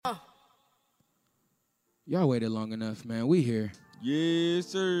Y'all waited long enough, man. We here. Yes,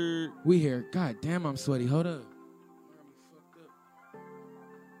 sir. We here. God damn, I'm sweaty. Hold up.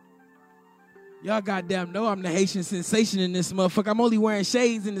 Y'all goddamn know I'm the Haitian sensation in this motherfucker. I'm only wearing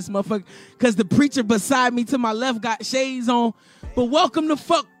shades in this motherfucker because the preacher beside me to my left got shades on. But welcome the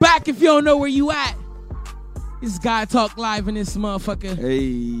fuck back if you don't know where you at. It's God Talk Live in this motherfucker.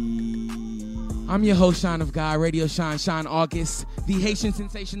 Hey. I'm your host, Sean of God, Radio Sean August, the Haitian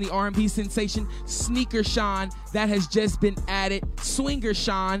sensation, the R&B sensation, Sneaker Sean, that has just been added, Swinger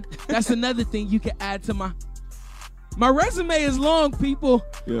Sean, that's another thing you can add to my resume is long, people.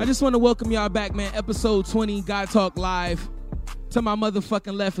 Yeah. I just want to welcome y'all back, man. Episode 20, God Talk Live. To my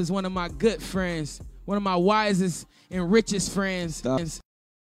motherfucking left is one of my good friends, one of my wisest and richest friends. Stop.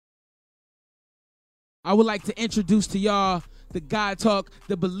 I would like to introduce to y'all the God Talk,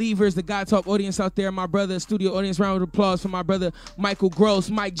 the believers, the God Talk audience out there, my brother, studio audience, round of applause for my brother, Michael Gross,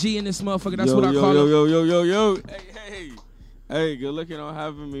 Mike G in this motherfucker. That's what I call him. Yo. Hey, good looking on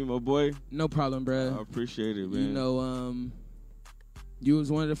having me, my boy. No problem, bro. I appreciate it, man. You know, you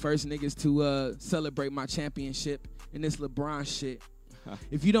was one of the first niggas to celebrate my championship in this LeBron shit.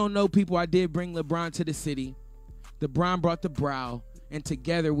 If you don't know, people, I did bring LeBron to the city. LeBron brought the brow. And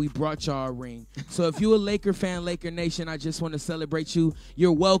together we brought y'all a ring. So if you a Laker fan, Laker Nation, I just want to celebrate you.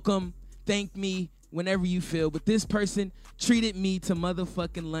 You're welcome. Thank me whenever you feel. But this person treated me to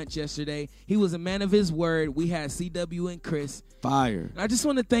motherfucking lunch yesterday. He was a man of his word. We had CW and Chris. Fire. And I just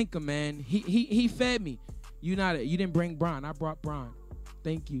want to thank him, man. He fed me. You didn't bring Bron. I brought Bron.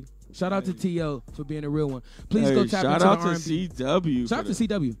 Thank you. Shout out to T.O. for being a real one. Please go tap into the R&B. Shout out to CW. Shout out to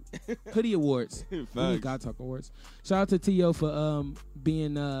CW. Hoodie Awards. God Talk Awards. Shout out to T.O. for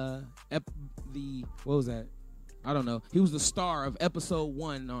being what was that? I don't know. He was the star of episode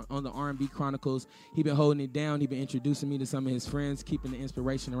 1 on the R&B Chronicles. He been holding it down. He been introducing me to some of his friends, keeping the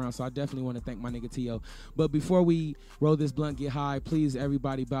inspiration around. So I definitely want to thank my nigga T.O. But before we roll this blunt, get high, please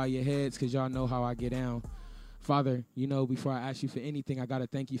everybody bow your heads because y'all know how I get down. Father, you know, before I ask you for anything, I got to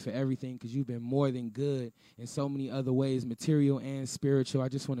thank you for everything because you've been more than good in so many other ways, material and spiritual. I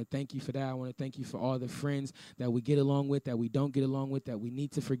just want to thank you for that. I want to thank you for all the friends that we get along with, that we don't get along with, that we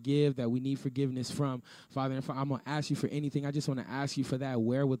need to forgive, that we need forgiveness from. Father, if I'm going to ask you for anything, I just want to ask you for that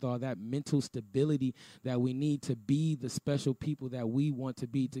wherewithal, that mental stability that we need to be the special people that we want to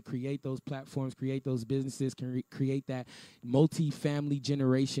be, to create those platforms, create those businesses, create that multi-family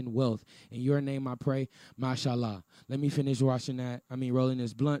generation wealth. In your name I pray, mashallah. Let me finish rolling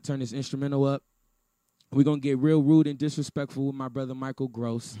this blunt, turn this instrumental up. We're going to get real rude and disrespectful with my brother Michael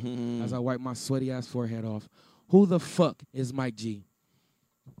Gross as I wipe my sweaty-ass forehead off. Who the fuck is Mike G?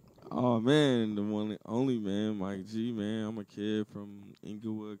 Oh, man, the one and only, man, Mike G, man. I'm a kid from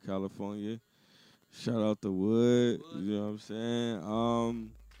Inglewood, California. Shout out to Wood, you know what I'm saying?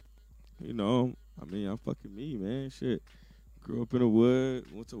 I'm fucking me, man, shit. Grew up in the wood,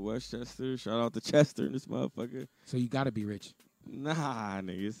 went to Westchester. Shout out to Chester in this motherfucker. So you gotta be rich. Nah,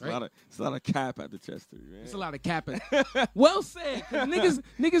 nigga. It's right? a lot of cap at the Chester, man. It's a lot of cap. Well said.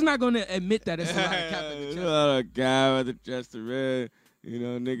 Niggas not gonna admit that it's a lot of cap at the Chester. A lot of cap at the Chester, man. You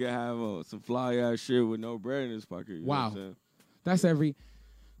know, nigga have some fly ass shit with no bread in his pocket. You know what I'm saying? That's every.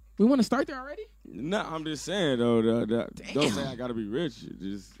 We want to start there already? No, I'm just saying though. Don't say I gotta be rich.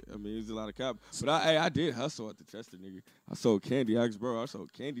 It's a lot of cap. But I did hustle at the Chester, nigga. I sold candy. I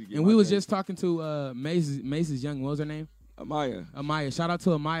sold candy. And we was just talking to Mace's young. What was her name? Amaya. Shout out to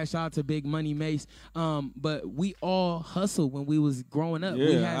Amaya. Shout out to Big Money Mace. But we all hustled when we was growing up. Yeah,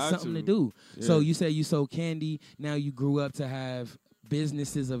 we had something to do. Yeah. So you said you sold candy. Now you grew up to have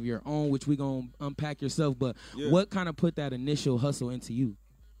businesses of your own, which we gonna unpack yourself. But what kind of put that initial hustle into you?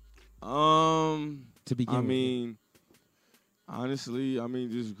 To begin honestly,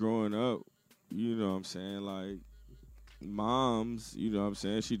 just growing up, you know what I'm saying, like, moms, you know what I'm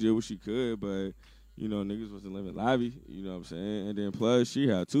saying, she did what she could, but, you know, niggas wasn't living lavish, you know what I'm saying, and then plus she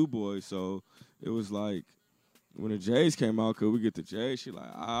had 2 boys, so it was like, when the J's came out, could we get the J's? She like,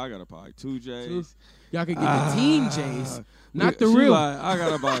 I gotta buy 2 J's. Y'all could get the teen J's, not the real. Like, I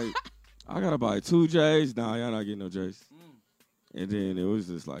gotta buy 2 J's. Nah, y'all not getting no J's. And then it was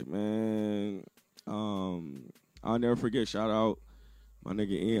just like, man, I'll never forget. Shout out my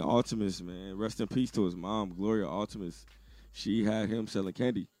nigga Ian Altimus, man. Rest in peace to his mom, Gloria Altimus. She had him selling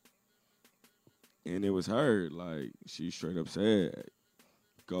candy. And it was her. Like, she straight up said,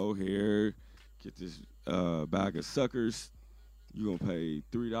 go here, get this bag of suckers. You going to pay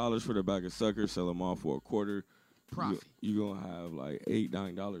 $3 for the bag of suckers, sell them all for $0.25. Profit. You going to have like $8,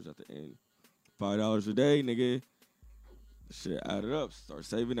 $9 at the end. $5 a day, nigga. Shit added up. Start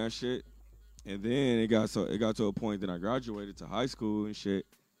saving that shit. And then it got to a point that I graduated to high school and shit.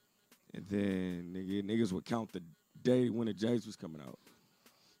 And then niggas would count the day when the J's was coming out.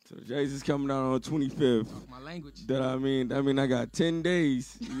 So the J's is coming out on the 25th. Talk my language. That I mean I got 10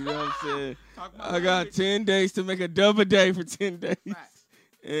 days. You know what I'm saying? I got 10 days to make a double day for 10 days. Right.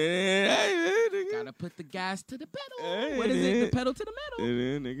 And gotta put the gas to the pedal. What is it? The pedal to the metal. And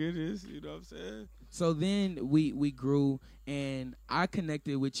then nigga just, you know what I'm saying? So then we grew, and I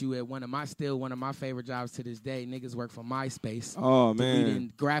connected with you at one of my favorite jobs to this day. Niggas work for MySpace. Oh, man.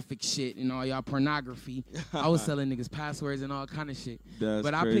 Deleting graphic shit and all y'all pornography. I was selling niggas passwords and all kind of shit.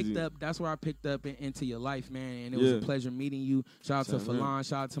 But crazy. That's where I picked up into your life, man. And it was a pleasure meeting you. Shout out to Falon.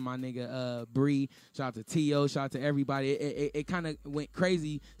 Shout out to my nigga Bree. Shout out to T.O. Shout out to everybody. It kind of went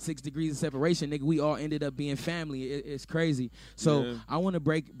crazy. 6 degrees of separation, nigga. We all ended up being family. It's crazy. So I want to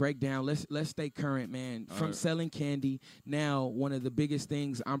break down. Let's stay current, man. From selling candy, now one of the biggest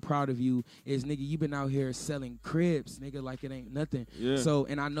things I'm proud of you is, nigga, you been out here selling cribs, nigga, like it ain't nothing. Yeah. So,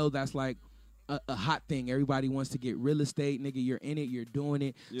 and I know that's like a hot thing. Everybody wants to get real estate, nigga. You're in it, you're doing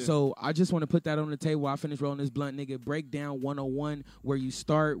it. Yeah. So I just want to put that on the table. I finish rolling this blunt, nigga. Break down 101 where you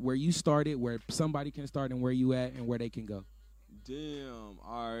started, where somebody can start, and where you at and where they can go. Damn.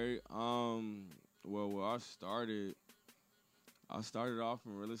 All right. Well, where I started off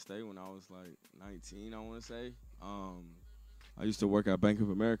in real estate when I was like 19, I want to say. I used to work at Bank of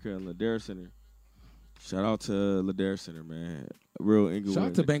America in Ladera Center. Shout out to Ladera Center, man. Real Inglewood. Shout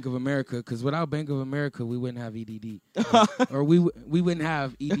out to Bank of America, because without Bank of America, we wouldn't have EDD. or we wouldn't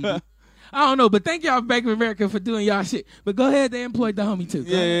have EDD. I don't know, but thank y'all, Bank of America, for doing y'all shit. But go ahead, they employed the homie, too.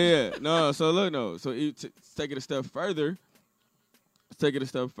 Yeah. No, so look, no. So take it a step further.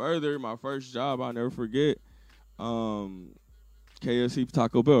 My first job, I'll never forget, KFC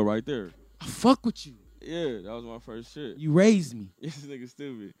Taco Bell right there. I fuck with you. Yeah, that was my first shit. You raised me. This nigga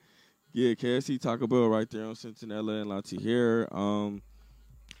stupid. Yeah, KFC Taco Bell right there on Centinela and La Tijera.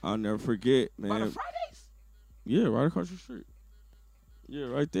 I'll never forget, man. By the Fridays? Yeah, right across the street. Yeah,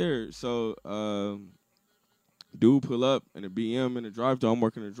 right there. So, dude pull up in a BM in the drive-thru. I'm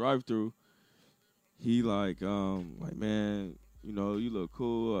working the drive-thru. He like, man, you know, you look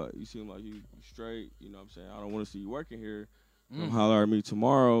cool. You seem like you straight. You know what I'm saying? I don't want to see you working here. Come holler at me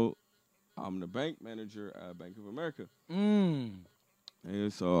tomorrow. I'm the bank manager at Bank of America. And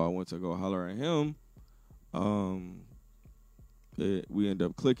so I went to go holler at him. We ended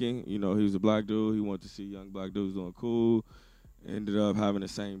up clicking. You know, he was a black dude. He wanted to see young black dudes doing cool. Ended up having the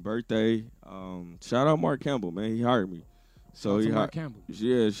same birthday. Shout out Mark Campbell, man. He hired me. So Mark Campbell.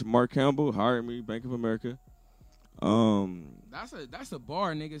 Yeah, Mark Campbell hired me, Bank of America. That's a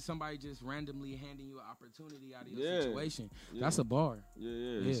bar, nigga. Somebody just randomly handing you an opportunity out of your situation. Yeah. That's a bar.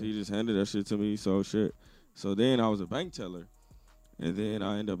 Yeah. So he just handed that shit to me. So then I was a bank teller, and then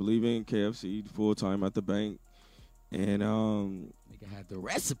I ended up leaving KFC full time at the bank, and nigga had the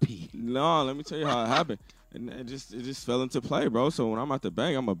recipe. No, let me tell you how it happened. And it just fell into play, bro. So when I'm at the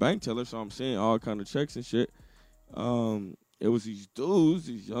bank, I'm a bank teller, so I'm seeing all kind of checks and shit. It was these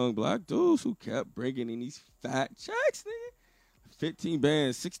young black dudes who kept bringing in these fat checks, nigga. 15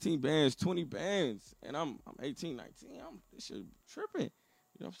 bands, 16 bands, 20 bands. And I'm 18, 19. This shit tripping. You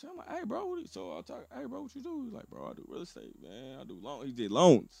know what I'm saying? I'm like, hey, bro, so I'll talk, hey, bro, what you do? He's like, bro, I do real estate, man. I do loans. He did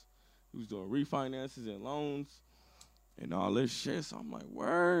loans. He was doing refinances and loans and all this shit. So I'm like,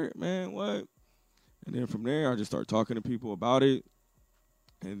 word, man, what? And then from there, I just started talking to people about it.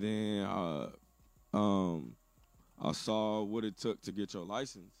 And then I saw what it took to get your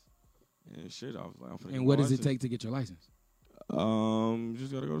license. And shit, I was like, I'm finna And what does it take to get your license? You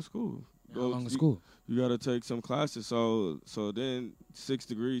just gotta go to school. How long is school? You gotta take some classes. So then 6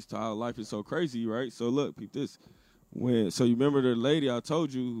 degrees to how life is so crazy, right? So look, peep this. So you remember the lady I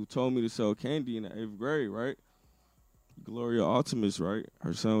told you who told me to sell candy in the 8th grade, right? Gloria Optimus, right?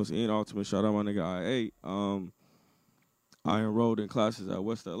 Her son was in Optimus. Shout out my nigga I8. I enrolled in classes at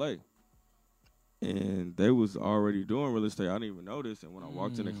West LA. And they was already doing real estate. I didn't even know this. And when I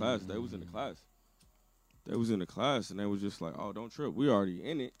walked in the class, they was in the class. And they was just like, oh, don't trip. We already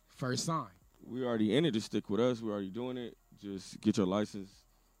in it. First sign. We already in it. Just stick with us. We already doing it. Just get your license.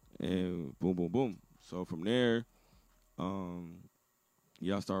 And boom, boom, boom. So from there,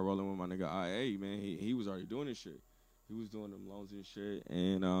 I started rolling with my nigga IA, man. He was already doing this shit. He was doing them loans and shit.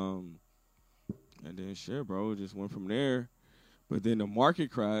 And then shit, bro, just went from there. But then the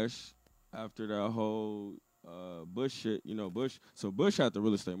market crashed after that whole Bush shit, you know, Bush. So Bush had the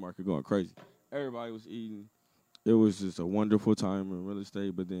real estate market going crazy. Everybody was eating. It was just a wonderful time in real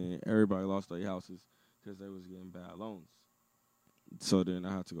estate, but then everybody lost their houses because they was getting bad loans. So then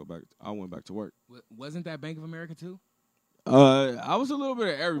I had to go back. I went back to work. Wasn't that Bank of America too? I was a little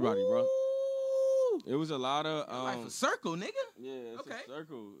bit of everybody, bro. Ooh. It was a lot of Life a circle, nigga. Yeah, it's Okay. a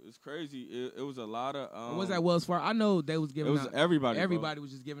circle. It's crazy. It was a lot of What was that Wells Fargo? I know they was giving. It was out, everybody. Everybody bro.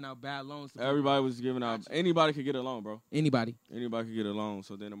 was just giving out bad loans. Everybody was giving out. Anybody could get a loan, bro. Anybody could get a loan.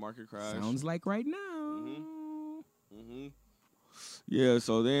 So then the market crashed. Sounds like right now. Yeah.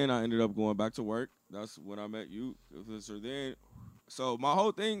 So then I ended up going back to work. That's when I met you. So my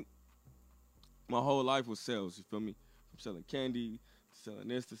whole thing, my whole life was sales. You feel me? From selling candy, to selling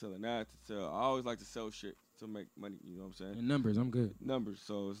this, to selling that, to sell. I always like to sell shit to make money. You know what I'm saying? And numbers, I'm good. Numbers.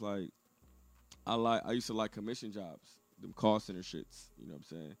 So it's like I used to like commission jobs, them call center shits. You know what I'm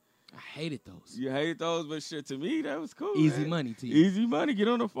saying? I hated those. You hate those, but shit, to me that was cool. Easy man. money to you. Easy money. Get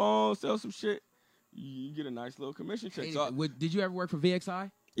on the phone, sell some shit. You get a nice little commission check. So did you ever work for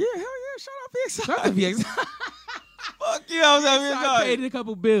VXI? Yeah, hell yeah. Shout out VXI. Shout out to VXI. Fuck yeah, I was at VXI. I paid a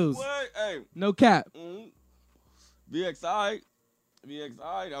couple bills. What? Hey. No cap. VXI,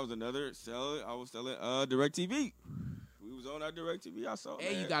 that was another seller. I was selling DirecTV. We was on that DirecTV. I saw.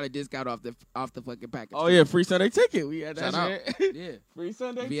 Hey, you got a discount off the fucking package. Oh yeah, free Sunday ticket. We had that Shout shit. Yeah, free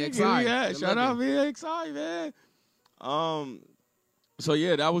Sunday VXI. ticket. Yeah, shout out VXI, man. So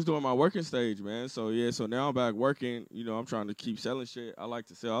yeah, that was during my working stage, man. So yeah, so now I'm back working. You know, I'm trying to keep selling shit. I like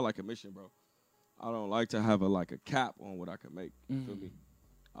to sell. I like commission, bro. I don't like to have a cap on what I can make. You feel me?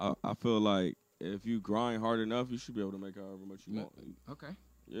 I feel like if you grind hard enough, you should be able to make however much you want. Okay.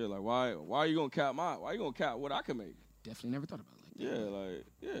 Yeah, like why are you gonna cap why you gonna cap what I can make? Definitely never thought about it like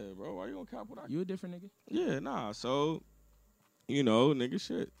that. Yeah, bro, why you gonna cap what I can? You a different nigga? Yeah, nah. So, you know, nigga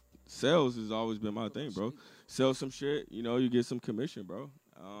shit. Sales has always been my thing, bro. Sell some shit, you know, you get some commission, bro.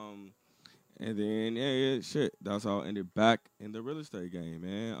 And then yeah, shit. That's how I ended back in the real estate game,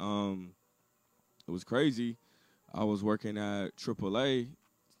 man. It was crazy. I was working at AAA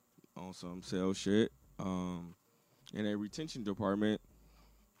on some sales shit, in a retention department.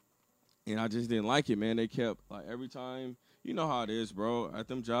 And I just didn't like it, man. They kept, like, every time, you know how it is, bro. At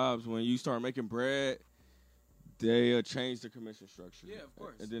them jobs, when you start making bread, they change the commission structure. Yeah, of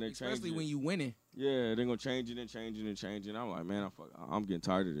course. And then they especially change when you winning. Yeah, they're going to change it and change it and change it. I'm like, man, I'm getting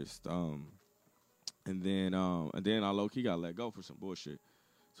tired of this. And then I low-key got let go for some bullshit.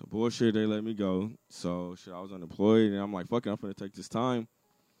 Some bullshit, they let me go. So, shit, I was unemployed. And I'm like, fuck it, I'm going to take this time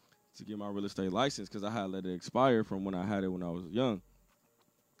to get my real estate license because I had let it expire from when I had it when I was young.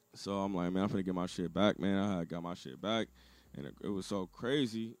 So I'm like, man, I'm finna get my shit back, man. I had got my shit back. And it was so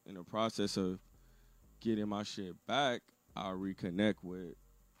crazy in the process of getting my shit back, I reconnect with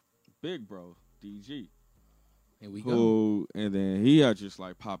Big Bro, DG. And we go. And then he had just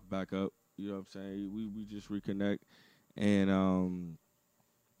like popped back up. You know what I'm saying? We just reconnect. And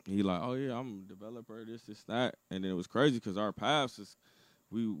he like, oh yeah, I'm a developer, this, that. And then it was crazy because our paths is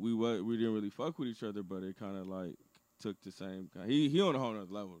we didn't really fuck with each other, but it kind of like took the same. He on a whole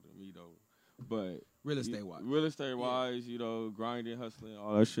nother level than me though, but real estate wise, you know, grinding, hustling,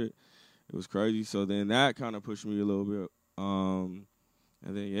 all that shit. It was crazy. So then that kind of pushed me a little bit. And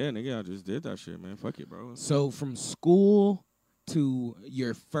then yeah, nigga, I just did that shit, man. Fuck it, bro. So from school to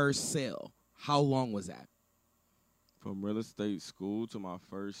your first sale, how long was that? From real estate school to my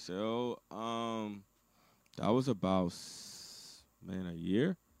first sale, that was about a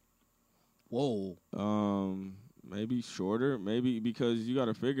year. Whoa. Maybe shorter. Maybe because you got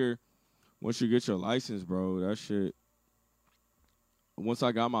to figure once you get your license, bro, that shit. Once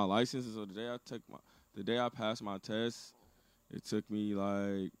I got my license, so the day I passed my test, it took me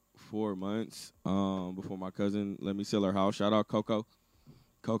like 4 months before my cousin let me sell her house. Shout out Coco.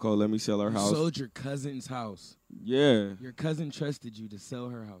 Coco let me sell her house. You sold your cousin's house. Yeah. Your cousin trusted you to sell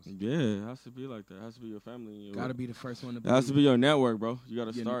her house. Yeah, it has to be like that. It has to be your family. Got to be the first one to. It has to be your network, bro. You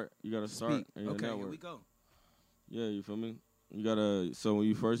got to start. Speak. In your okay, network. Here we go. Yeah, you feel me? You gotta. So when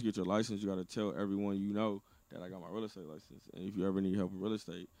you first get your license, you gotta tell everyone you know that I got my real estate license. And if you ever need help with real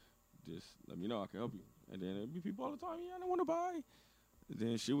estate, just let me know. I can help you. And then there'd be people all the time. Yeah, I don't want to buy. And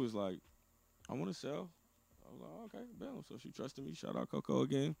then she was like, I want to sell. I was like, oh, okay, bam. So she trusted me. Shout out Coco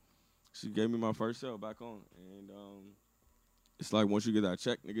again. She gave me my first sale back on. And it's like once you get that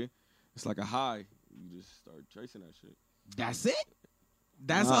check, nigga, it's like a high. You just start chasing that shit. That's it?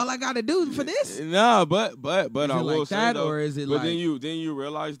 That's all I got to do for this? Nah, but I will like say that, though, or is it but like? then you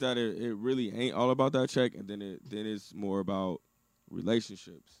realize that it really ain't all about that check, and then it's more about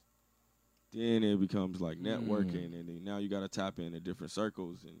relationships. Then it becomes like networking, and then now you got to tap into different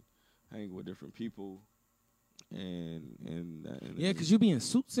circles and hang with different people, and yeah, because you be in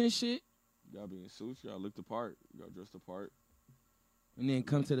suits and shit. You gotta be in suits. You gotta look the part. You gotta dress the part, and then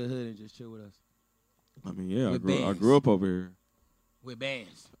come to the hood and just chill with us. I mean, yeah, I grew up over here. With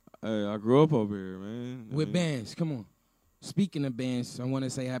bands. Hey, I grew up over here, man. With bands, come on. Speaking of bands, I want to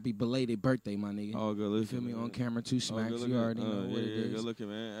say happy belated birthday, my nigga. Oh, good looking. You feel me? Man. On camera, 2 smacks. You already know what it is. Good looking,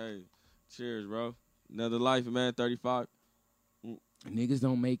 man. Hey, cheers, bro. Another life, man. 35. Niggas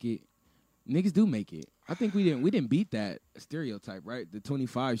don't make it. Niggas do make it. I think we didn't beat that stereotype, right? The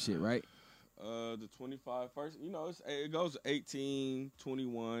 25 shit, right? The 25 first, you know, it goes 18,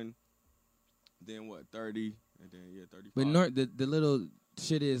 21, then what, 30, and then 35. But the little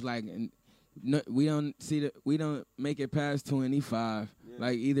shit is like, no, we don't make it past 25. Yeah.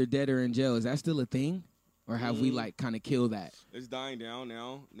 Like either dead or in jail. Is that still a thing, or have we like kind of killed that? It's dying down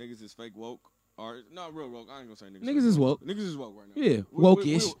now. Niggas is fake woke. Or not real woke. I ain't gonna say niggas. Niggas is woke. Niggas is woke right now. Yeah,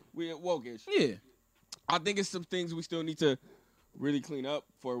 woke-ish. We woke-ish. Yeah. I think it's some things we still need to really clean up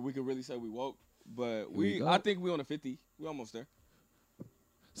for we can really say we woke. But I think we on a 50. We almost there.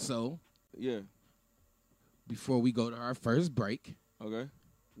 So, yeah. Before we go to our first break, okay,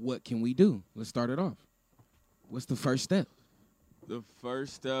 what can we do? Let's start it off. What's the first step? The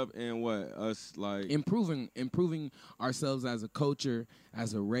first step in what? Us like improving ourselves as a culture,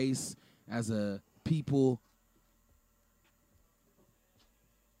 as a race, as a people.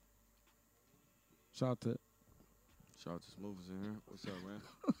 Shout out to Smoothers in here. What's up,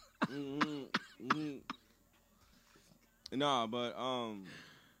 man? Nah, but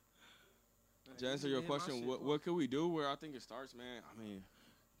to answer your question, what can we do? Where I think it starts, man. I mean,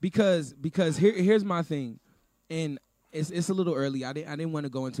 because here's my thing, and it's a little early. I didn't want to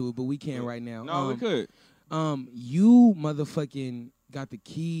go into it, but we can right now. No, we could. You motherfucking got the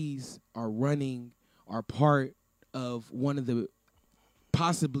keys, are running, are part of one of the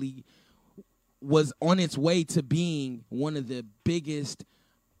possibly was on its way to being one of the biggest.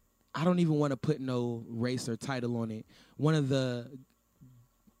 I don't even want to put no race or title on it. One of the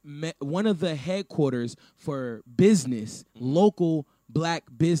headquarters for business, local black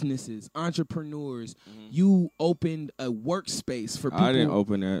businesses, entrepreneurs. Mm-hmm. You opened a workspace for people. I didn't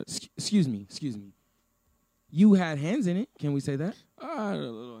open that. Excuse me. You had hands in it. Can we say that? I had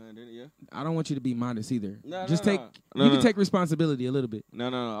a little hand in it, yeah. I don't want you to be modest either. You can take responsibility a little bit. No.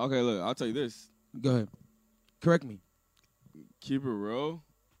 Okay, look, I'll tell you this. Go ahead. Correct me. Keep it real.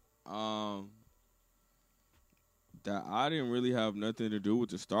 That I didn't really have nothing to do with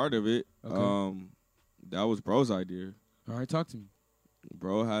the start of it. Okay. That was Bro's idea. All right, talk to me.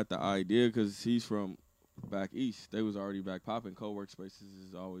 Bro had the idea because he's from back east. They was already back popping. Co-workspaces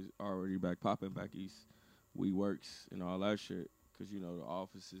is always already back popping back east. WeWorks and all that shit. Because, you know, the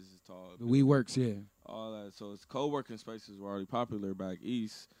offices is tall. The WeWorks, yeah. All that. So it's co-working spaces were already popular back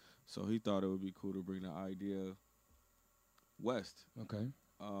east. So he thought it would be cool to bring the idea west. Okay.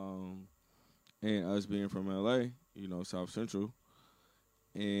 And us being from LA, you know, South Central.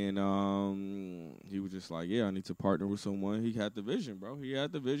 And he was just like, yeah, I need to partner with someone. He had the vision, bro. He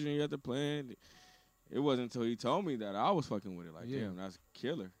had the vision. He had the plan. It wasn't until he told me that I was fucking with it. Like, damn, that's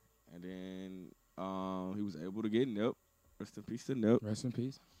killer. And then he was able to get Nip. Rest in peace to Nip. Rest in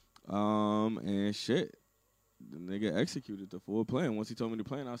peace. And shit. The nigga executed the full plan. Once he told me the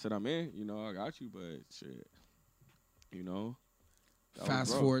plan, I said, I'm in. You know, I got you, but shit. You know.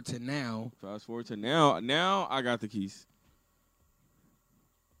 Fast forward to now. Now I got the keys.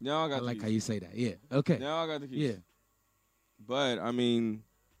 Now I got the keys. I like how you say that. Yeah. Okay. Now I got the keys. Yeah. But, I mean,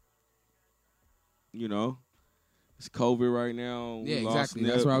 you know, it's COVID right now. Yeah, exactly.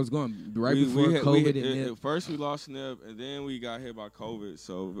 That's where I was going. Before COVID. First we lost Nip, and then we got hit by COVID.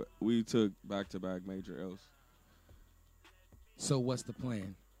 So we took back-to-back major L's. So what's the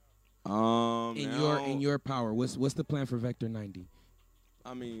plan? In your power, what's the plan for Vector 90?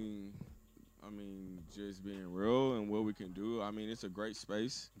 I mean, just being real and what we can do. I mean, it's a great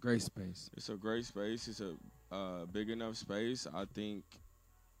space. Great space. It's a great space. It's a big enough space. I think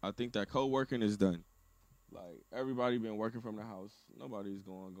that co-working is done. Like, everybody been working from the house. Nobody's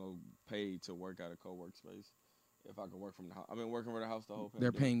going to go pay to work at a co-work space if I can work from the house. I've been working from the house the whole time.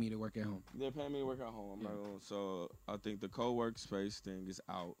 They're paying me to work at home. They're paying me to work at home. I'm not going. So I think the co-work space thing is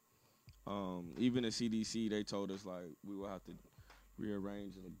out. Even the CDC, they told us, like, we will have to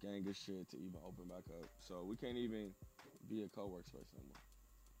rearrange a gang of shit to even open back up. So we can't even be a co-work space no more.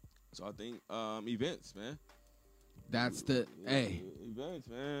 So I think events, man. That's the events,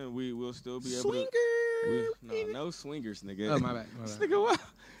 man. We will still be able to. No swingers, nigga. Oh, my bad. This nigga, what?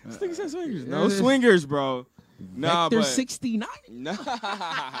 This nigga said swingers. No swingers, bro. Nah, Vector 69. Nah,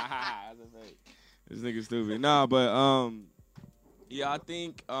 this nigga stupid. Nah, but yeah, I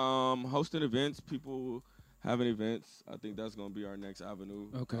think hosting events, people having events. I think that's gonna be our next avenue.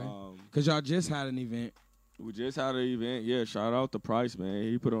 Okay. Cause y'all just had an event. We just had an event. Yeah, shout out to Price, man.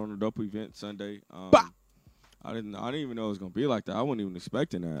 He put on a dope event Sunday. I didn't even know it was gonna be like that. I wasn't even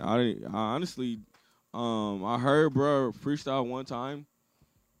expecting that. I honestly I heard bro freestyle one time.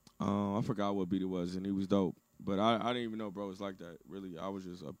 I forgot what beat it was, and he was dope. But I didn't even know bro was like that. Really, I was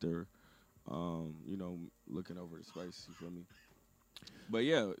just up there, looking over the space. You feel me? But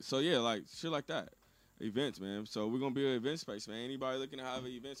yeah, so yeah, like shit like that. Events, man. So we're gonna be an event space, man. Anybody looking to have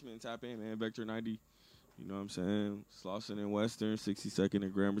an events, man, tap in, man. Vector 90. You know what I'm saying? Slauson and Western, 62nd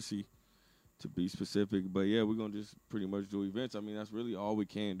and Gramercy, to be specific. But yeah, we're gonna just pretty much do events. I mean, that's really all we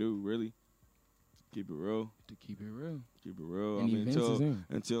can do, really. Keep it real. To keep it real. Keep it real. And I mean, until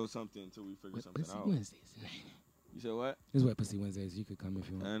we figure Wet something Pussy out. Wednesdays. You said what? It's Wet Pussy Wednesdays. You could come if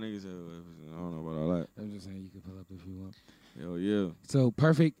you want. That nigga said, I don't know about all that. I'm just saying you could pull up if you want. Hell yeah. So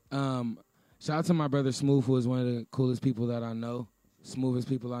perfect. Shout out to my brother Smooth, who is one of the coolest people that I know, smoothest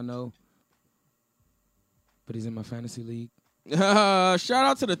people I know. But he's in my fantasy league. Shout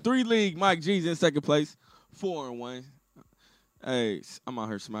out to the 3 league. Mike G's in second place, 4-1. Hey, I'm out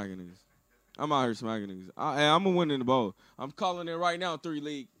here smacking niggas. I'm gonna win in the bowl. I'm calling it right now. 3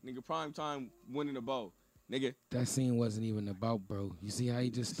 league, nigga. Prime time winning the bowl, nigga. That scene wasn't even about, bro. You see how he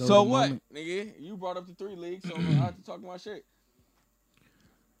just stole So the what, moment? nigga? You brought up the 3 league, so I have to talk my shit.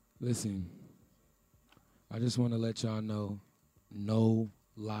 Listen, I just want to let y'all know, no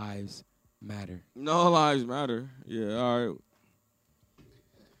lives matter. No lives matter. Yeah, all right.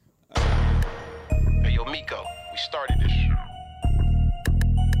 Hey, yo, Miko, we started this shit.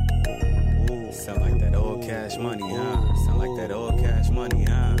 Sound like that old cash money, huh? Sound like that old cash money,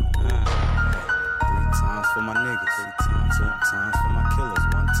 huh? 3 times for my niggas, 2 times for my killers,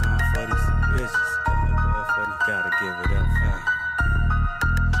 1 time for these bitches. Gotta give it up,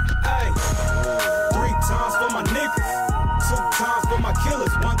 hey. 3 times for my niggas, 2 times for my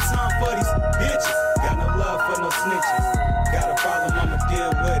killers, 1 time for these bitches. Got no love for no snitches. Got a problem, I'ma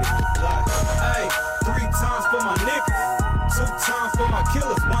deal with it. Like, hey, 3 times for my niggas, 2 times for my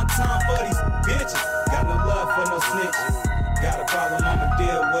killers, 1 time for these bitches. Got no love for no snitches. Got a problem, I'ma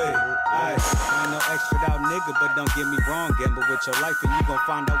deal with it. I ain't no extra out nigga, but don't get me wrong. Gamble with your life and you gon'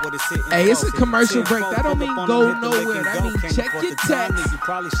 find out what it's hitting. Hey, it's a commercial break. That don't mean go nowhere. That means check your text,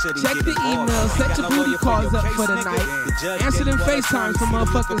 check the email, set your booty calls up for the night, answer them FaceTimes for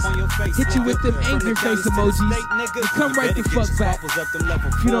motherfuckers, hit you with them angry face emojis, and come right the fuck back.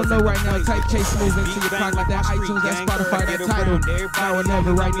 If you don't know right now, type Chase Smooth into your pocket. That iTunes, that Spotify, that title. Now or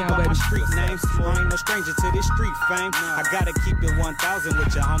never right now, baby. Street names, I ain't no stranger to this street fame. I gotta keep it 1,000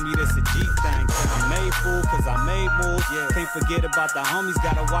 with your homie, this a G thing. I made fool, cause I made moves. Can't forget about the homies,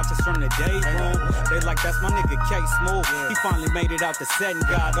 gotta watch us from the day room. They like, that's my nigga K Smooth. He finally made it out the set and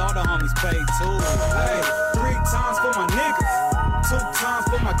got all the homies paid too. Hey, 3 times for my niggas, 2 times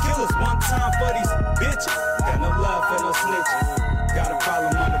for my killers, 1 time for these bitches. Got no love for no snitches. Got a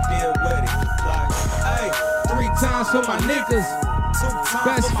problem, I'ma deal with it. Like, hey, 3 times for my niggas, 2 times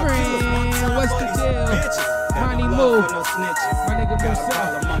Best for my killers, 1 friend, time what's for the these deal? bitches. Got Money no move. love for no snitches. My nigga Got a Musa.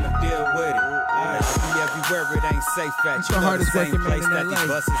 problem, I'ma deal with it. Be everywhere it ain't safe at. It's You the know hardest the same working man place in that LA. these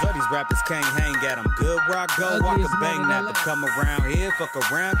buses or these rappers can't hang at. I'm good where I go, I Ugliest can bang man in that. LA. But come around here, fuck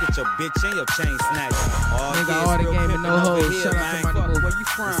around, get your bitch and your chain snatched. Oh, Nigga, yeah, all the real game and pimpin' no over hoes. here, Shout out to man. Money Fuck, Move. where you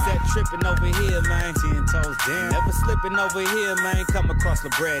from? Set tripping over here, man. 10 toes down. Never slipping over here, man. Come across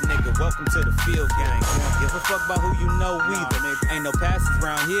the bread, nigga. Welcome to the field gang. Give a fuck about who you know either. Ain't no passes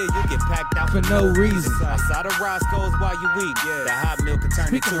around here, you get packed out For no reason. Outside of Roscoe's while you eat. The hot milk can turn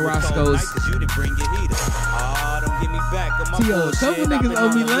Speaking into of a cold Roscoe's. night cause you didn't bring your heater. Oh, don't get me back on my T.O., bullshit. couple niggas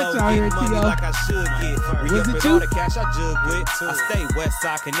I've owe me been on the lunch low, out here, getting money T.O. like I should get. Was Re-up it with you? all the cash I jug with. I stay west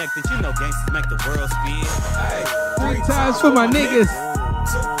side connected. You know gangsters make the world spin. Hey, 3 times for my niggas.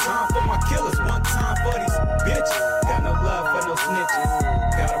 2 times for my killers, 1 time for these bitches. Got no love for no snitches.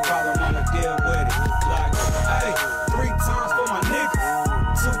 Got a problem, I'ma deal with it. Like, hey, 3 times for my niggas,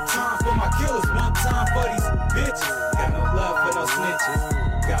 2 times for my killers, 1 time for these bitches. Got no love for no snitches.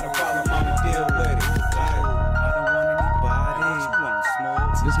 Got a problem, I'ma deal with it. Like, I don't want anybody. You won't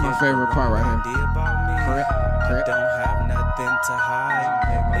smoke. This is my favorite part right here. Correct. Don't have nothing to hide.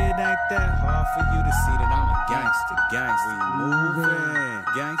 It ain't that hard for you to see that I'm a gangster. We moving.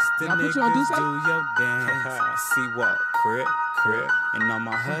 Gangster Y'all put you on niggas Deuce? do your dance. See what? Crip. And all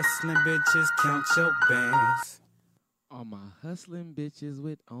my hustling bitches count your bands. All my hustling bitches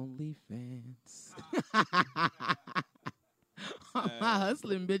with OnlyFans. All my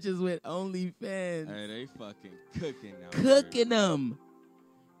hustling bitches with OnlyFans. Hey, they fucking cooking now. Cooking them.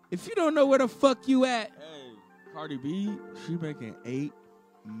 If you don't know where the fuck you at, Hey, Cardi B, she making $8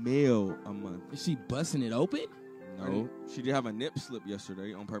 million a month. is she busting it open? No, she did have a nip slip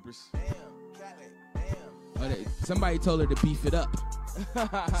yesterday on purpose. Or somebody told her to beef it up.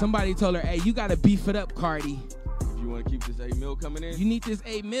 Somebody told her, hey, you got to beef it up, Cardi. If you want to keep this $8 million coming in, You need this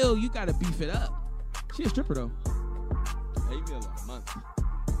 $8 million, you got to beef it up. She a stripper though. $8 million a month.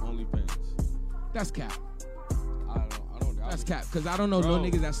 OnlyFans. That's cap. I don't doubt That's it. cap. Because I don't know Bro. no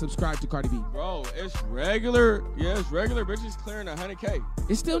niggas that subscribe to Cardi B. Bro, it's regular. Yeah, it's regular bitches clearing $100K.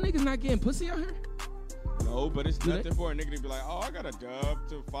 It's still niggas not getting pussy out here? No, but it's Do they? nothing for a nigga to be like, oh, I got a dub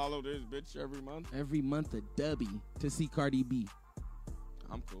to follow this bitch every month. Every month a dubby to see Cardi B.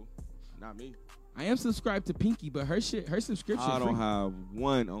 I'm cool. Not me. I am subscribed to Pinky, but her subscription I don't free. have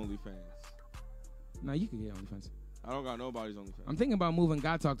one OnlyFans. Nah, you can get OnlyFans. I don't got nobody's OnlyFans. I'm thinking about moving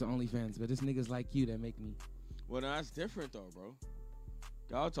God Talk to OnlyFans, but it's niggas like you that make me. Well, that's different though, bro.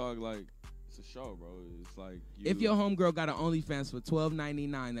 God Talk, like, it's a show, bro. It's like you. If your homegirl got an OnlyFans for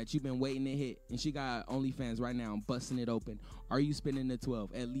 $12.99 that you've been waiting to hit, and she got OnlyFans right now and busting it open, are you spending the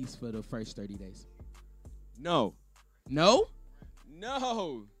 12 at least for the first 30 days? No. No?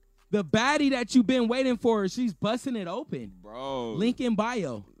 No. The baddie that you've been waiting for, she's busting it open. Bro. Link in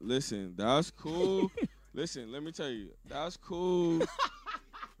bio. Listen, that's cool. Listen, let me tell you. That's cool.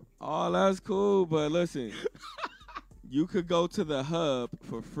 Oh, that's cool. But listen, you could go to the hub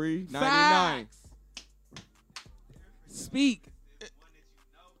for free. $99. Facts. Speak.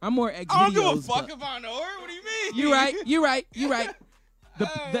 I'm more X I don't give a videos, fuck but- if I know her. What do you mean? You right. You right. You right.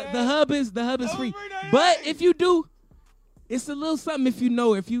 The hub is free. free, But if you do, it's a little something if you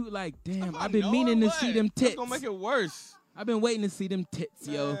know. If you like, damn, If I I've been know meaning her, to what? see them That's tits. gonna make it worse. I've been waiting to see them tits,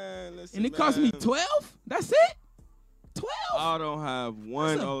 yo. Man, listen, And it cost me man. 12? That's it? 12? I don't have one.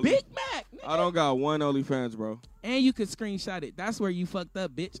 That's a Only- Big Mac. Nigga. I don't got one OnlyFans, bro. And you could screenshot it. That's where you fucked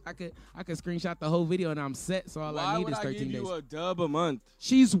up, bitch. I could screenshot the whole video and I'm set. So all I Why need would is I 13 give days. you a dub a month,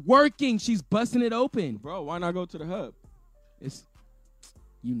 She's working. She's busting it open. bro? Why not go to the hub? It's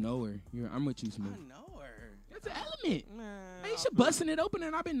you know her. I'm with you, I Smooth. know her. That's an element. Man, Aisha busting it open,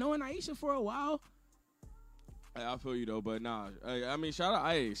 and I've been knowing Aisha for a while. I feel you though, but nah. I mean, shout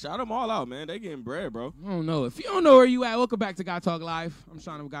them all out, man. They getting bread, bro. I don't know. If you don't know where you at, welcome back to God Talk Live. I'm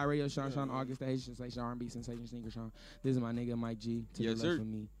Sean of God Radio, Sean August, the Haitian Sensation, R&B Sensation, Sneaker Sean. This is my nigga Mike G. To Yes, the left sir. of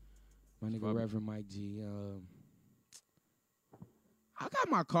me, my nigga Bobby. Reverend Mike G. I got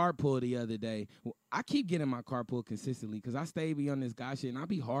my car pulled the other day. I keep getting my car pulled consistently because I stay be on this guy shit, and I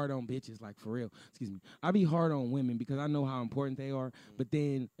be hard on bitches, like for real. Excuse me. I be hard on women because I know how important they are. But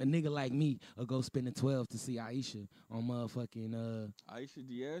then a nigga like me will go spend the 12 to see Aisha on motherfucking Aisha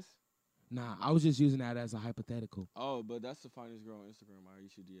Diaz. Nah, I was just using that as a hypothetical. Oh, but that's the finest girl on Instagram,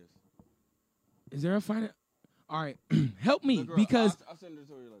 Aisha Diaz. Is there a final? All right, help me Look her up. because I'll send it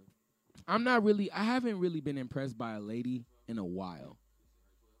to you later. I haven't really been impressed by a lady in a while.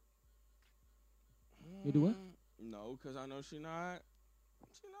 You do what? No, because I know she not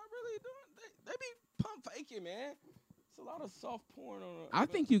really doing. They be pump faking, man. It's a lot of soft porn on her. I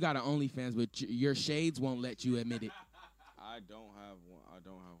think you got an OnlyFans, but your shades won't let you admit it. I don't have one.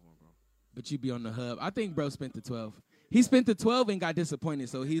 bro. But you be on the hub. I think bro spent the 12. He spent the 12 and got disappointed,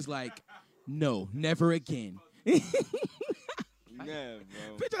 so he's like, no, never again. Yeah,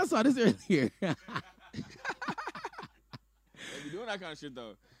 bro. Bitch, I saw this earlier. They be doing that kind of shit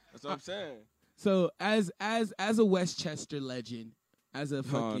though. That's what I'm saying. So as a Westchester legend, as a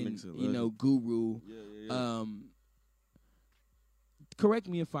fucking nigga's a legend. guru, Yeah. correct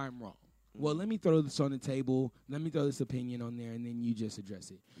me if I'm wrong. Well, let me throw this on the table. Let me throw this opinion on there, and then you just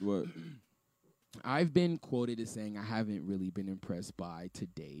address it. What? I've been quoted as saying I haven't really been impressed by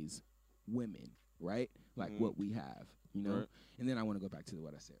today's women, right? Like what we have, you know? Right. And then I want to go back to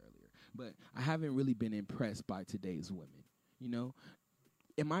what I said earlier. But I haven't really been impressed by today's women, you know?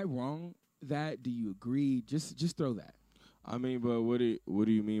 Am I wrong that? Do you agree? Just throw that. I mean, but what do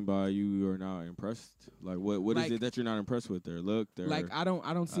you mean by you are not impressed? Like, what is Like- it that you're not impressed with? Their look, their Like I don't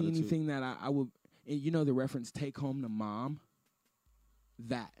see attitude. anything that I would, and you know the reference "Take Home to Mom."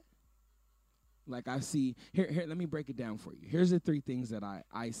 That, like I see here. Let me break it down for you. Here's the 3 things that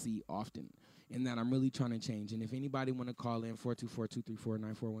I see often, and that I'm really trying to change. And if anybody want to call in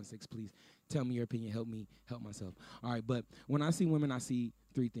 424-234-9416, please tell me your opinion. Help me help myself. All right, but when I see women, I see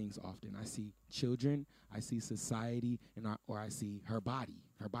 3 things often. I see children, I see society, or I see her body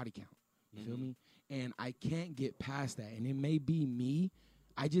count. You feel me? And I can't get past that. And it may be me.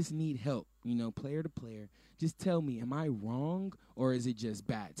 I just need help, you know, player to player. Just tell me, am I wrong or is it just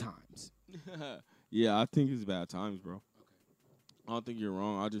bad times? Yeah, I think it's bad times, bro. Okay. I don't think you're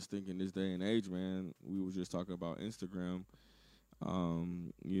wrong. I just think in this day and age, man, we were just talking about Instagram.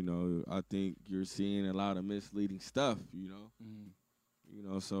 You know, I think you're seeing a lot of misleading stuff, you know. You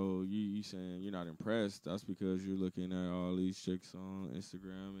know, so you saying you're not impressed, that's because you're looking at all these chicks on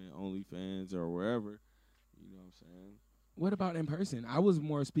Instagram and OnlyFans or wherever. You know what I'm saying? What about in person? I was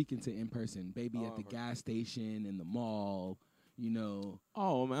more speaking to in person, baby, Oh, at the in person. gas station, in the mall,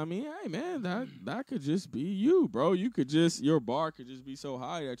 Oh, I mean, hey, man, that could just be you, bro. Your bar could just be so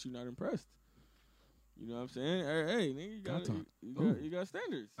high that you're not impressed. You know what I'm saying? Hey nigga, you got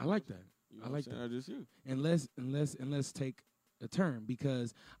standards. I like that. You know I like that. Not just you. And let's take a turn,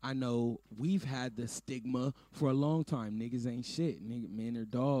 because I know we've had the stigma for a long time. Niggas ain't shit. Men are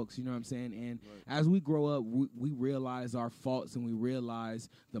dogs. You know what I'm saying? And as we grow up, we realize our faults, and we realize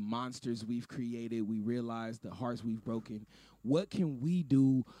the monsters we've created. We realize the hearts we've broken. What can we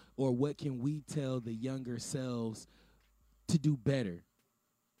do, or what can we tell the younger selves to do better?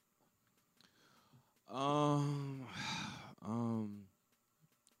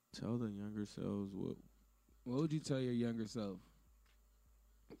 Tell the younger selves what would you tell your younger self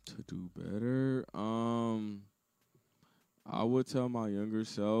to do better? I would tell my younger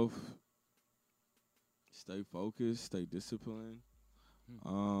self, stay focused, stay disciplined.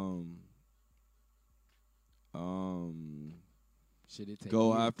 Should it take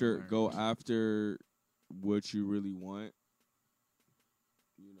go after what you really want.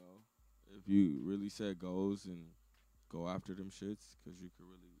 You know, if you really set goals and go after them shits, because you could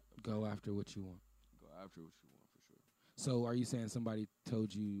really go after what you want. Go after what you want, for sure. So are you saying somebody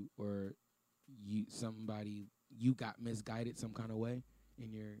told you, or you got misguided some kind of way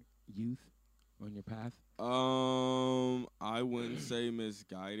in your youth, on your path? I wouldn't say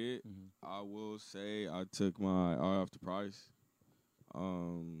misguided. Mm-hmm. I will say I took my eye off the prize.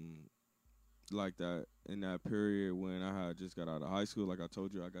 Like that, in that period when I had just got out of high school, like I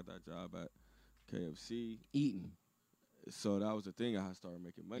told you, I got that job at KFC. Eating. So that was the thing. I had started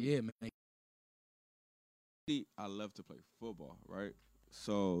making money. Yeah, man. I love to play football, right?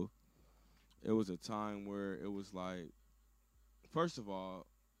 So it was a time where it was like, first of all,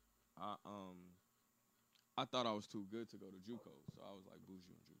 I thought I was too good to go to JUCO, so I was like bougie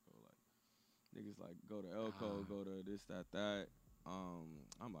on JUCO. Like niggas like go to Elko, go to this, that.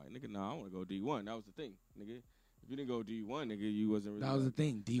 I'm like, nigga, nah, I want to go D1. That was the thing, nigga. If you didn't go D1, nigga, you wasn't really. That was the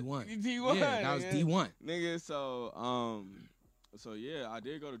thing, D1. D1. Yeah, that was D1. Nigga, so yeah, I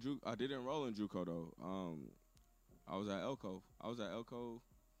did go to JUCO. I did enroll in JUCO though. I was at Elko. I was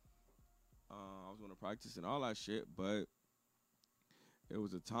going to practice and all that shit, but it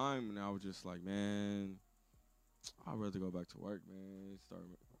was a time and I was just like, man, I'd rather go back to work, man.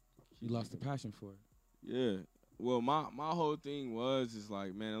 You lost the passion for it. Yeah. Well, my whole thing is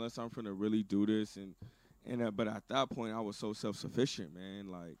like, man, unless I'm finna really do this but at that point I was so self-sufficient, man.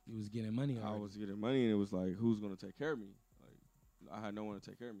 Like, you was getting money already. I was getting money, and it was like, who's gonna take care of me? Like, I had no one to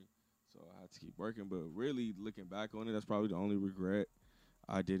take care of me, so I had to keep working. But really, looking back on it, that's probably the only regret.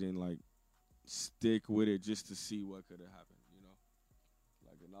 I didn't like stick with it just to see what could have happened, you know.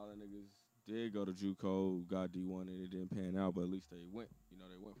 Like, a lot of niggas did go to JUCO, got D1, and it didn't pan out, but at least they went. You know,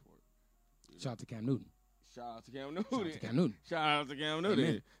 they went for it. Shout out to Cam Newton. Shout out to Cam Newton. Shout out to Cam Newton.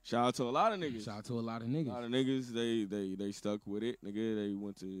 Amen. Shout out to a lot of niggas. Shout out to a lot of niggas. A lot of niggas, they stuck with it. Nigga, they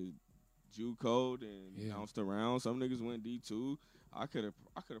went to JUCO and bounced around. Some niggas went D2. I could have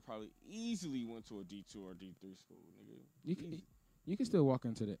probably easily went to a D2 or D3 school, nigga. You can still walk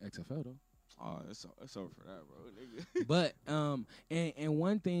into the XFL though. Oh, it's over for that, bro, nigga. But and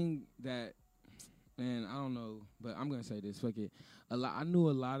one thing that, and I don't know, but I'm gonna say this. Fuck it. I knew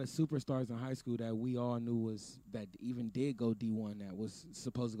a lot of superstars in high school that we all knew that even did go D1, that was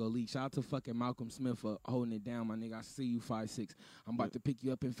supposed to go league. Shout out to fucking Malcolm Smith for holding it down, my nigga. I see you 5'6". I'm about to pick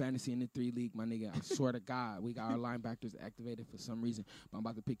you up in fantasy in the 3 league, my nigga. I swear to God, we got our linebackers activated for some reason, but I'm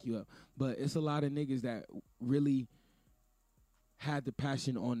about to pick you up. But it's a lot of niggas that really had the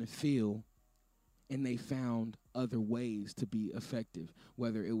passion on the field, and they found other ways to be effective,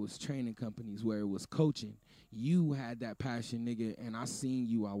 whether it was training companies, where it was coaching. You had that passion, nigga, and I seen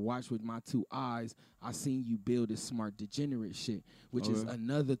you. I watched with my 2 eyes. I seen you build this smart degenerate shit, which is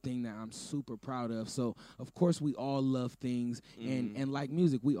another thing that I'm super proud of. So, of course, we all love things, and like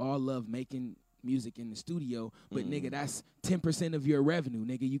music, we all love making music in the studio, but nigga, that's 10% of your revenue,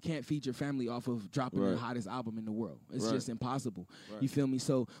 nigga. You can't feed your family off of dropping the hottest album in the world. It's just impossible. You feel me?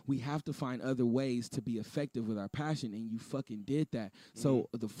 So we have to find other ways to be effective with our passion, and you fucking did that. So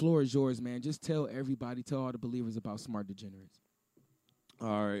the floor is yours, man. Just tell everybody, tell all the believers about Smart Degenerates.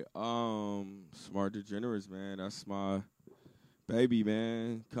 All right, Smart Degenerates, man. That's my baby,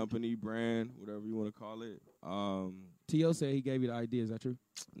 man. Company, brand, whatever you want to call it. T.O. said he gave you the idea. Is that true?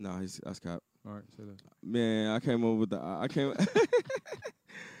 No, that's cap. All right, say that. Man, I came up with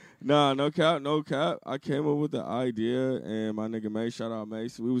Nah, no cap. I came up with the idea, and my nigga Mace, shout out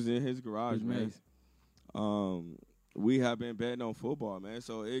Mace. We was in his garage, man. We have been betting on football, man.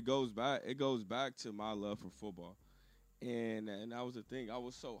 So it goes back to my love for football, and that was the thing. I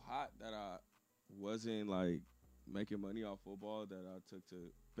was so hot that I wasn't like making money off football that I took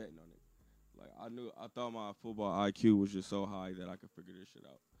to betting on it. Like I thought my football IQ was just so high that I could figure this shit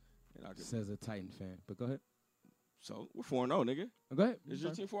out. And I could. Says a Titan fan, but go ahead. So we're 4-0, nigga. Go ahead. Is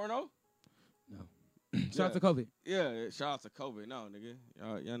your team 4-0? No. Shout out to Kobe. Yeah, shout out to Kobe. No, nigga.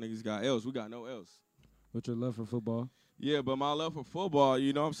 Y'all niggas got L's. We got no L's. What's your love for football? Yeah, but my love for football,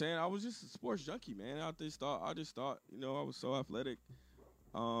 you know what I'm saying? I was just a sports junkie, man. I just thought, you know, I was so athletic.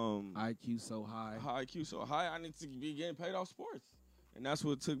 IQ so high. High IQ so high, I need to be getting paid off sports. And that's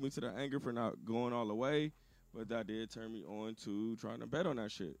what took me to the anger for not going all the way. But that did turn me on to trying to bet on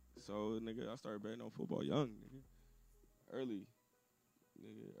that shit. So, nigga, I started betting on football young, nigga.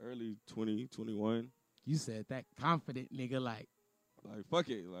 Early 20, 21. You said that confident, nigga, like fuck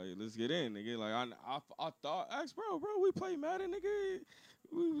it, like let's get in, nigga. Like I thought, bro, we play Madden, nigga.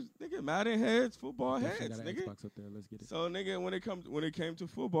 We was nigga Madden heads, football heads, nigga. Xbox up there. Let's get it. So nigga, when it came to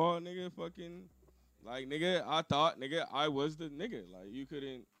football, nigga, fucking like nigga, I thought nigga I was the nigga. Like you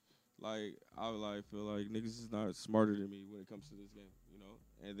couldn't, like I would like feel like niggas is not smarter than me when it comes to this game, you know.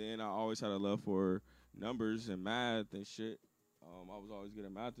 And then I always had a love for numbers and math and shit. I was always good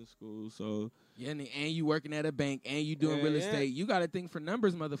at math in school, so yeah, and you working at a bank and you doing real estate. You got to think for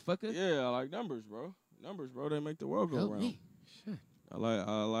numbers, motherfucker. Yeah, I like numbers, bro. Numbers, bro, they make the world go Help round. Me. Shit. I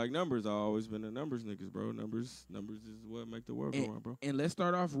like numbers. I always been a numbers niggas, bro. Numbers is what make the world go round, bro. And let's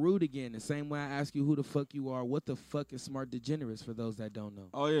start off rude again. The same way I ask you who the fuck you are. What the fuck is Smart Degenerates for those that don't know?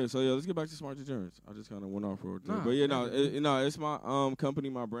 Oh yeah, so let's get back to Smart Degenerates. I just kind of went off road, nah, but it's my company,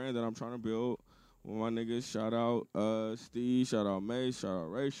 my brand that I'm trying to build. With my niggas, shout out Steve, shout out Mace, shout out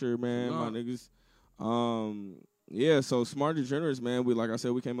Raysher, man, my niggas. Yeah, so Smart Degenerates, man. We like I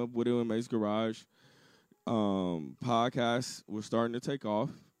said, we came up with it in Mace Garage. Podcasts were starting to take off.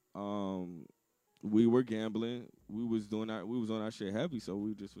 We were gambling. We was doing that. We was on that shit heavy. So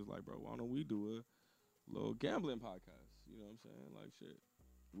we just was like, bro, why don't we do a little gambling podcast? You know what I'm saying? Like shit.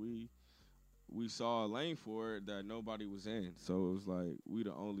 We saw a lane for it that nobody was in. So it was like we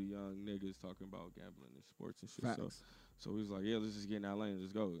the only young niggas talking about gambling and sports and shit. Facts. So we was like, yeah, let's just get in that lane.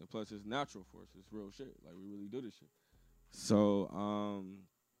 Let's go. And plus, it's natural for us. It's real shit. Like we really do this shit. So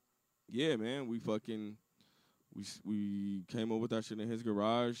yeah, man, we came up with that shit in his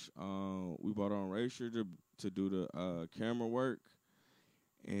garage. We bought on Raysher to do the camera work.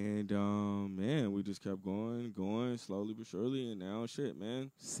 And, man, we just kept going slowly but surely. And now, shit, man.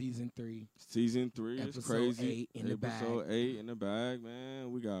 Season 3 is crazy. 8 in the bag. Episode 8 in the bag,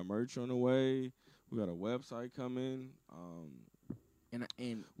 man. We got merch on the way. We got a website coming.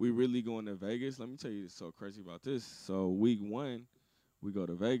 And we really going to Vegas. Let me tell you, it's so crazy about this. So, week 1, we go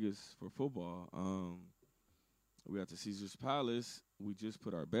to Vegas for football. We got the Caesars Palace. We just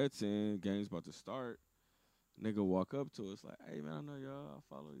put our bets in. Game's about to start. Nigga walk up to us like, hey, man, I know y'all. I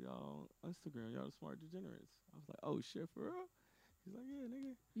follow y'all on Instagram. Y'all the Smart Degenerates. I was like, oh, shit, for real? He's like, yeah,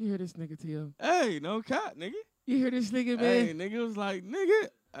 nigga. You hear this nigga, T.O.? Hey, no cap, nigga. You hear this nigga, man? Hey, nigga was like, nigga.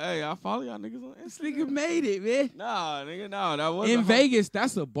 Hey, I follow y'all niggas on Instagram. This nigga made it, man. Nah, nigga, nah. That wasn't in Vegas,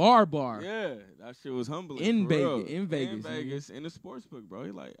 that's a bar. Yeah, that shit was humbling. In Vegas. In Vegas. In the sports book, bro.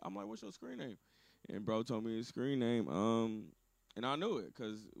 I'm like, what's your screen name? And bro told me his screen name. And I knew it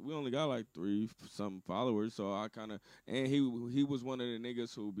because we only got like 3-something followers. So I kind of, and he was one of the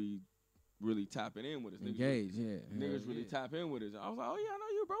niggas who be really tapping in with us. Engaged, Niggas really tap in with us. I was like, oh yeah, I know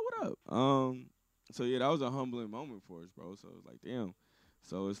you, bro. What up? So yeah, that was a humbling moment for us, bro. So it was like, damn.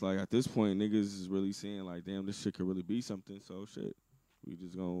 So it's like at this point, niggas is really seeing like, damn, this shit could really be something. So shit, we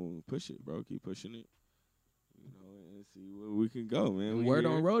just gonna push it, bro. Keep pushing it. You know, and see where we can go, man. Word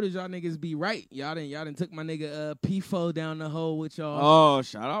on road is y'all niggas be right. Y'all done took my nigga P4 down the hole with y'all. Oh,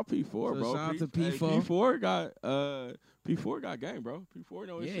 shout out P4, bro. Shout out to P4. Hey, P4 got game, bro. P4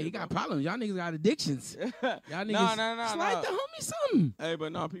 know his shit, he got bro. problems. Y'all niggas got addictions. Y'all niggas slide the homie something. Hey,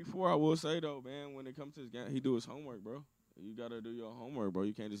 but P4, I will say though, man, when it comes to his game, he do his homework, bro. You gotta do your homework, bro.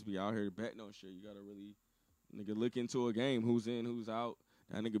 You can't just be out here betting on shit. You gotta really, nigga, look into a game. Who's in, who's out.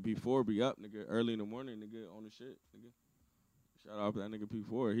 That nigga P4 be up, nigga, early in the morning, nigga, on the shit, nigga. Shout out to that nigga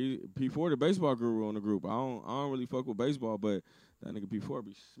P4. P4 the baseball guru on the group. I don't really fuck with baseball, but that nigga P4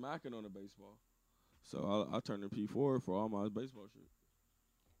 be smacking on the baseball. So I turn to P4 for all my baseball shit.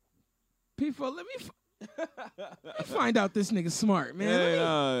 P4, let me find out this nigga smart, man.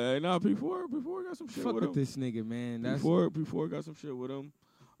 Hey, P4 got some shit fuck with him. This nigga, man. P4 got some shit with him.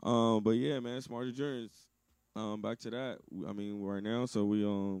 But yeah, man, Smart Degenerates. Back to that. I mean, right now, so we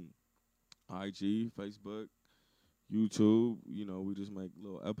on IG, Facebook, YouTube. You know, we just make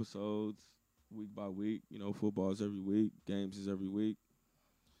little episodes week by week. You know, football is every week, games is every week,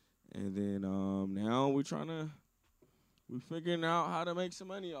 and then now we're figuring out how to make some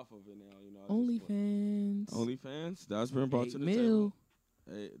money off of it now. You know, OnlyFans. OnlyFans. That's been brought to the table.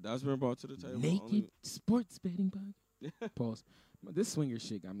 Hey, that's been brought to the table. Naked sports betting podcast. Pause. This swinger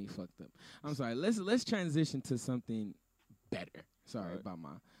shit got me fucked up. I'm sorry. Let's transition to something better. Sorry about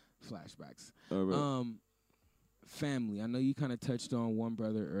my flashbacks. All right. Family. I know you kind of touched on one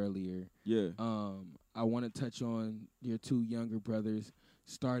brother earlier. Yeah. I want to touch on your two younger brothers,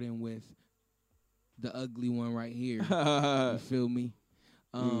 starting with the ugly one right here. You feel me?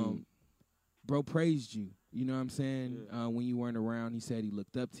 Bro praised you. You know what I'm saying? Yeah. When you weren't around, he said he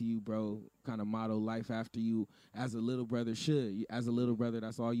looked up to you, bro. Kind of modeled life after you, as a little brother should. As a little brother,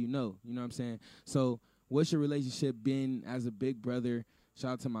 that's all you know. You know what I'm saying? So what's your relationship been as a big brother?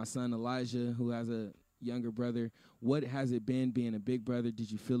 Shout out to my son, Elijah, who has a younger brother. What has it been being a big brother?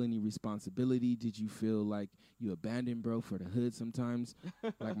 Did you feel any responsibility? Did you feel like you abandoned bro for the hood sometimes?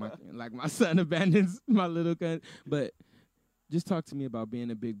 like my son abandons my little gun. But just talk to me about being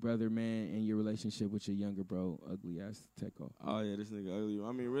a big brother, man, and your relationship with your younger bro, ugly ass Teko. Oh yeah, this nigga ugly.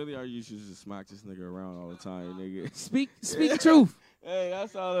 I mean, really, I used to just smack this nigga around all the time, nigga. Speak the truth. Hey,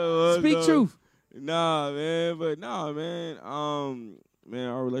 that's all it was. Speak truth. Nah, man, man,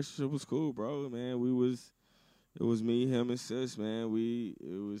 our relationship was cool, bro. Man, it was me, him, and sis, man.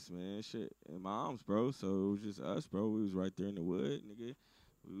 Shit, and moms, bro. So it was just us, bro. We was right there in the wood, nigga.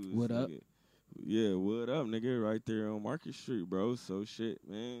 What up? Nigga, yeah, what up, nigga? Right there on Market Street, bro. So shit,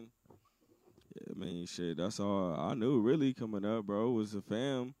 man. Yeah, man, shit. That's all I knew really coming up, bro. Was a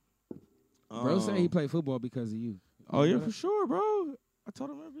fam. Bro said he played football because of you. Oh yeah, for sure, bro. I told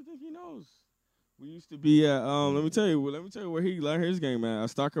him everything he knows. We used to be at let me tell you where he learned his game at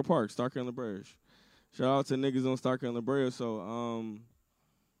Starker Park, Starker and La Brea. Shout out to niggas on Starker and La Brea. So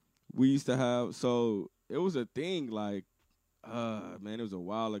we used to have, so it was a thing like man, it was a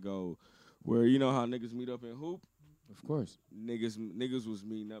while ago where you know how niggas meet up in hoop? Of course. Niggas was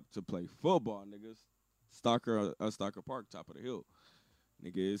meeting up to play football, niggas. Starker Park, top of the hill.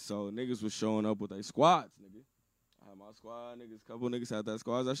 Niggas, so niggas was showing up with their squads, nigga. I had my squad, niggas. Couple niggas had that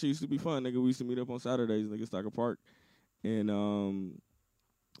squad. That shit used to be fun, nigga. We used to meet up on Saturdays, nigga, Starker Park. And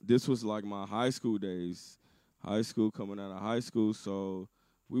this was like my high school days. High school, coming out of high school, so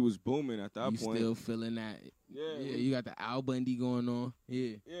we was booming at that point. You still feeling that? Yeah. You got the Al Bundy going on.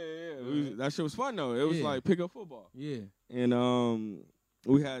 Yeah. Yeah. That shit was fun though. It was like pick up football. Yeah. And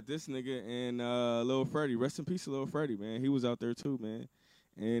we had this nigga and Lil Freddie. Rest in peace to Lil Freddie, man. He was out there too, man.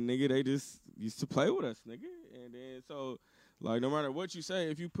 And nigga, they just used to play with us, nigga. And then so, like, no matter what you say,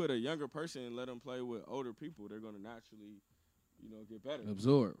 if you put a younger person and let them play with older people, they're gonna naturally, you know, get better.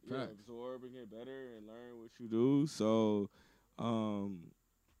 Absorb. Yeah, absorb and get better and learn what you do. So,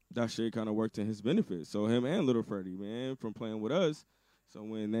 that shit kind of worked in his benefit. So him and Little Freddie, man, from playing with us. So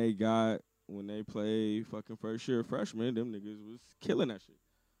when they played fucking first year freshman, them niggas was killing that shit.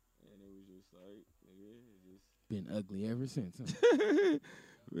 And it was just like, nigga, it just been ugly ever since. Huh?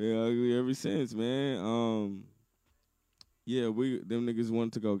 Been ugly ever since, man. Yeah, them niggas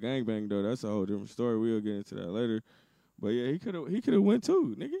wanted to go gangbang though. That's a whole different story. We'll get into that later. But yeah, he could have went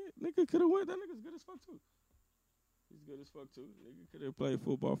too. Nigga could have went. That nigga's good as fuck too. He's good as fuck too. Nigga could have played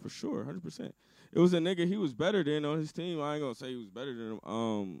football for sure, 100%. It was a nigga he was better than on his team. I ain't gonna say he was better than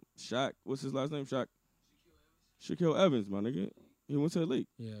him. Shaq. What's his last name? Shaq. Shaquille Evans, my nigga. He went to the league.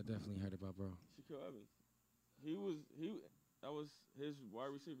 Yeah, I definitely heard about bro. Shaquille Evans. That was his wide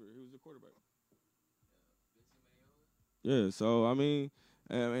receiver. He was the quarterback. Yeah, so I mean,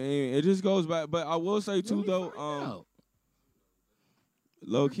 it just goes back. But I will say too though,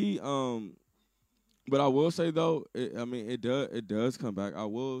 low key, but I will say though, it does come back. I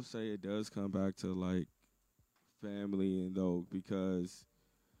will say it does come back to like family and though, because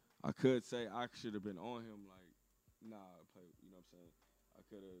I could say I should have been on him like, nah, play, you know what I'm saying? I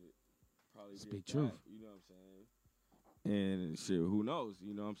could have probably speak did truth. That, you know what I'm saying? And shit, who knows?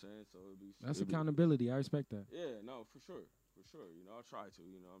 You know what I'm saying? So that's accountability. I respect that. Yeah, no, for sure. You know, I try to.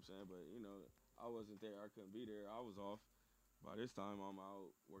 You know what I'm saying? But you know, I wasn't there. I couldn't be there. I was off. By this time, I'm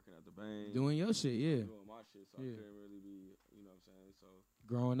out working at the bank. Doing your shit, yeah. Doing my shit, so I couldn't really be, you know what I'm saying? So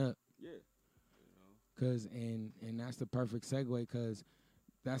growing up. Yeah. You know. And that's the perfect segue, because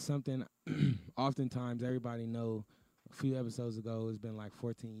that's something oftentimes everybody know. A few episodes ago, it's been like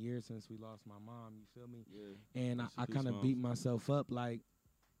 14 years since we lost my mom, you feel me? Yeah. And I kind of beat myself up, like,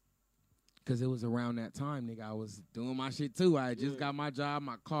 because it was around that time, nigga. I was doing my shit, too. I just got my job,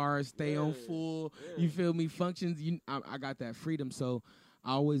 my car stay on full, you feel me, functions. I got that freedom, so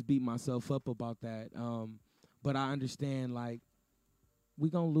I always beat myself up about that. But I understand, like, we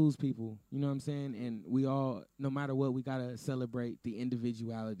gonna lose people, you know what I'm saying? And we all, no matter what, we gotta celebrate the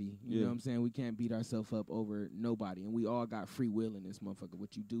individuality. You know what I'm saying? We can't beat ourselves up over nobody. And we all got free will in this motherfucker.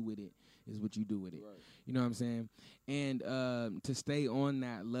 What you do with it is what you do with it. Right. You know what I'm saying? And to stay on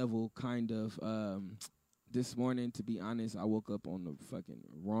that level, kind of, this morning, to be honest, I woke up on the fucking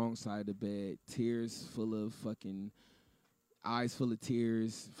wrong side of the bed, tears full of fucking, eyes full of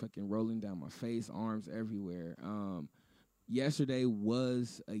tears, fucking rolling down my face, arms everywhere. Yesterday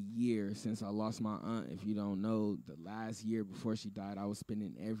was a year since I lost my aunt. If you don't know, the last year before she died, I was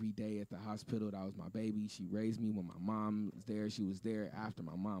spending every day at the hospital. That was my baby. She raised me when my mom was there. She was there after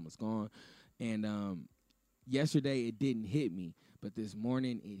my mom was gone. And yesterday it didn't hit me, but this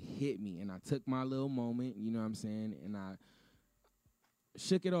morning it hit me. And I took my little moment, you know what I'm saying, and I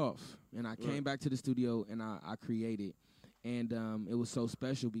shook it off. And I came back to the studio and I created. And it was so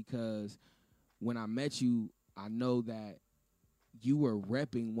special because when I met you, I know that you were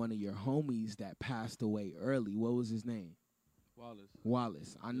repping one of your homies that passed away early. What was his name?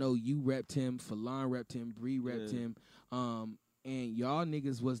 Wallace. I know you repped him. Falon repped him. Bree repped him. And y'all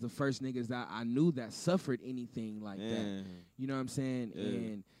niggas was the first niggas that I knew that suffered anything like that. You know what I'm saying?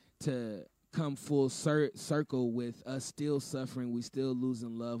 And to come full circle with us still suffering, we still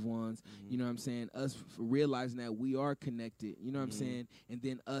losing loved ones, you know what I'm saying, us realizing that we are connected, you know what I'm saying, and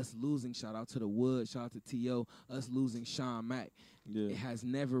then us losing, shout out to the Wood, shout out to T.O., us losing Sean Mack. It has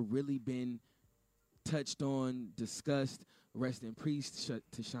never really been touched on, discussed. Rest in peace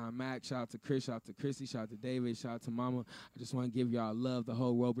to Sean Mack, shout out to Chris, shout out to Chrissy, shout out to David, shout out to Mama. I just want to give y'all love, the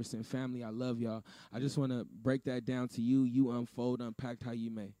whole Roberson family, I love y'all. I just want to break that down to you, unfold, unpacked how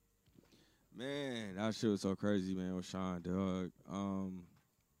you may. Man, that shit was so crazy, man, with Sean, dog.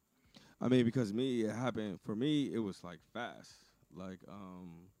 I mean, because it happened, for me, it was, like, fast. Like,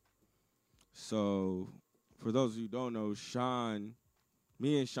 so, for those of you who don't know,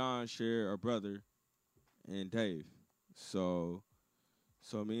 me and Sean share a brother and Dave. So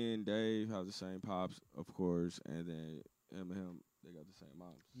me and Dave have the same pops, of course, and then him, they got the same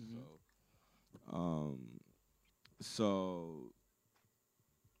moms. So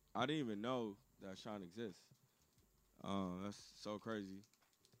I didn't even know that Sean exists. That's so crazy.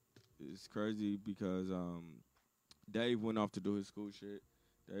 It's crazy because Dave went off to do his school shit.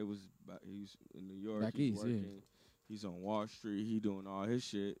 Dave he's in New York. Back he's east, working. yeah. He's on Wall Street. He doing all his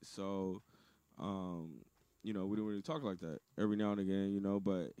shit. So, we don't really talk like that every now and again,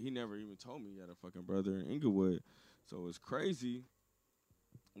 but he never even told me he had a fucking brother in Inglewood. So it's crazy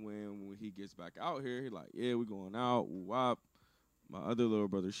when he gets back out here, he like, yeah, we going out, wop. My other little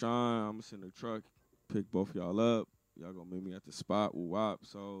brother, Sean, I'm going to send a truck, pick both y'all up. Y'all going to meet me at the spot, wop.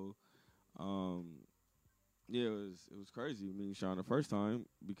 So, it was crazy meeting Sean the first time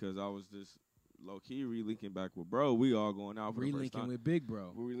because I was just low-key relinking back with bro. We all going out for the first time. Relinking with big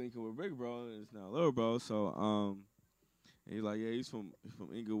bro. We're relinking with big bro, and it's now little bro. So, and he's like, yeah, he's from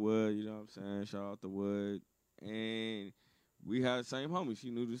Inglewood, you know what I'm saying? Shout out to Wood. And we had the same homies.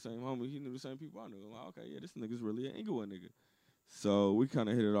 He knew the same homies. He knew the same people I knew. I'm like, okay, yeah, this nigga's really an Inglewood nigga. So we kind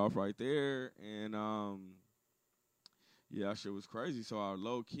of hit it off right there. And, that shit was crazy. So I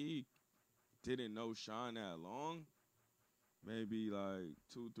low-key didn't know Sean that long. Maybe like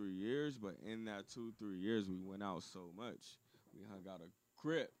 2-3 years, but in that 2-3 years, we went out so much. We got a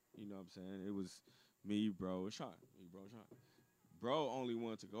grip, you know what I'm saying? It was me, bro, and Sean. Bro only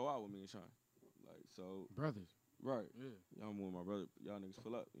wanted to go out with me and Sean. Like, so. Brothers. Right. Yeah. Y'all with my brother. Y'all niggas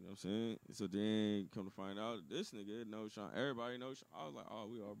pull up, you know what I'm saying? So then come to find out, this nigga knows Sean. Everybody knows Sean. I was like, oh,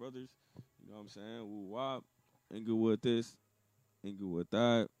 we all brothers. You know what I'm saying? Woo wop. Inglewood this. Inglewood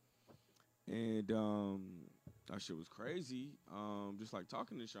that. And, that shit was crazy, just like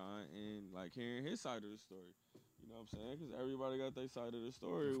talking to Sean and like hearing his side of the story. You know what I'm saying? Because everybody got their side of the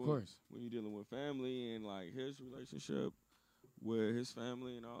story. Of course. When you're dealing with family and like his relationship with his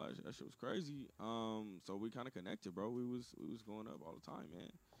family and all that shit was crazy. So we kind of connected, bro. We was going up all the time,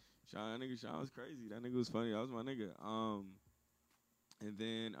 man. Sean was crazy. That nigga was funny. That was my nigga. And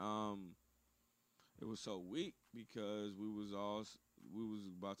then it was so weak because we was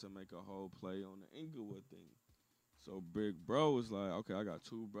about to make a whole play on the Inglewood thing. So big bro was like, okay, I got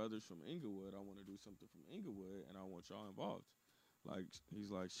 2 brothers from Inglewood. I want to do something from Inglewood, and I want y'all involved. Like, he's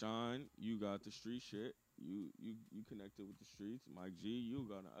like, Sean, you got the street shit. You connected with the streets. Mike G, you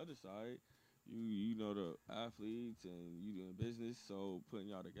got on the other side. You know the athletes, and you doing business. So putting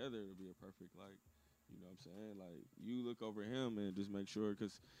y'all together to be a perfect, like, you know what I'm saying? Like, you look over him and just make sure,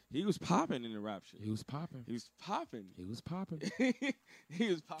 because he was popping in the rap shit. He was popping. He was popping. He was popping. He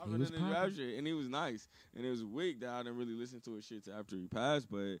was popping in the rap shit, and he was nice. And it was weak that I didn't really listen to his shit after he passed,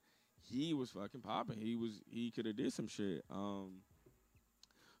 but he was fucking popping. He could have did some shit.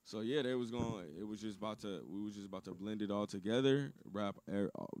 So yeah, they was going. It was just about to. We was just about to blend it all together, wrap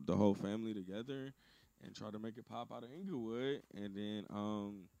the whole family together, and try to make it pop out of Inglewood. And then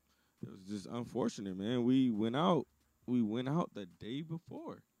it was just unfortunate, man. We went out the day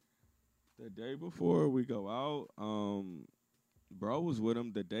before. The day before we go out, bro was with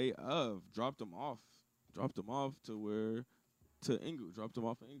him the day of. Dropped him off to Inglewood. Dropped him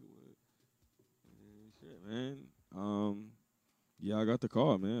off in Inglewood. And shit, man. Yeah, I got the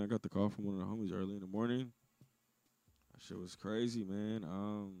call, man. I got the call from one of the homies early in the morning. That shit was crazy, man.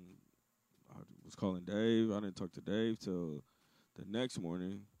 I was calling Dave. I didn't talk to Dave till the next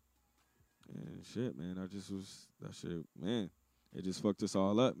morning. And shit, man, that shit, man, it just fucked us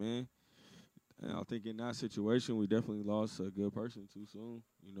all up, man. And I think in that situation, we definitely lost a good person too soon,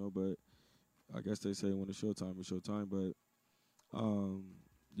 but I guess they say when it's showtime, it's showtime. But,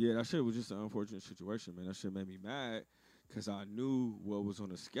 yeah, that shit was just an unfortunate situation, man. That shit made me mad because I knew what was on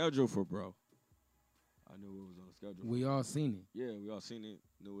the schedule for bro. I knew what was on the schedule. We all seen it. Yeah, we all seen it,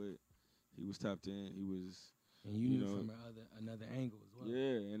 knew it. He was tapped in. He was... And you knew from another angle as well.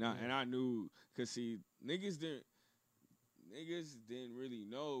 Yeah, and I knew, cause see, niggas didn't really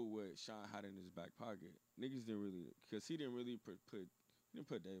know what Sean had in his back pocket. Niggas didn't really, cause he didn't really put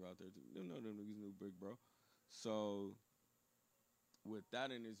Dave out there. Them niggas knew Big Bro. So with that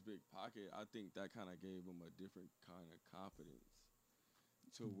in his big pocket, I think that kind of gave him a different kind of confidence.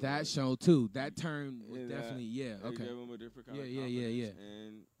 That show too. That turn was definitely okay. It gave him a different kind of confidence. Yeah.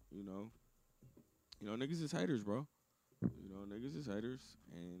 And niggas is haters, bro. Niggas is haters,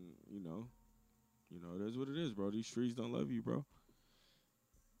 and it is what it is, bro. These streets don't love you, bro.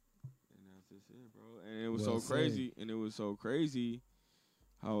 And that's just it, bro. And it was so crazy, and it was so crazy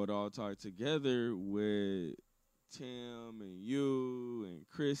how it all tied together with Tim and you and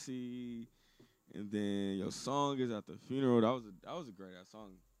Chrissy, and then your song is at the funeral. That was a great ass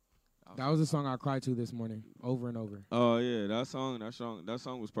song. That was a song I cried to this morning, over and over. Oh yeah, that song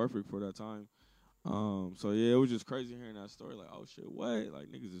was perfect for that time. So yeah, it was just crazy hearing that story. Like, oh shit, what? Like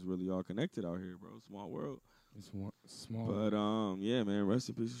niggas is really all connected out here, bro. Small world. It's small. But yeah, man. Rest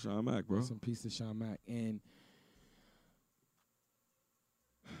in peace to Sean Mack, bro. Rest in peace to Sean Mack. And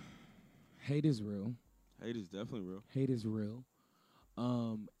hate is real. Hate is definitely real. Hate is real.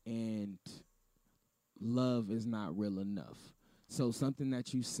 And love is not real enough. So something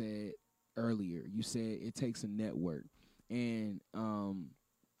that you said earlier, you said it takes a network, and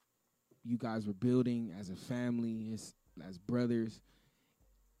you guys were building as a family, as brothers,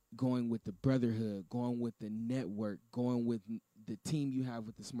 going with the brotherhood, going with the network, going with the team you have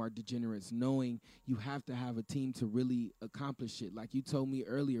with the Smart Degenerates, knowing you have to have a team to really accomplish it. Like you told me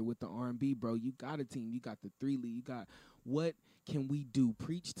earlier with the R&B, bro, you got a team. You got the 3 lead. You got, what can we do?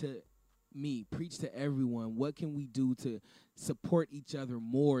 Preach to me. Preach to everyone. What can we do to support each other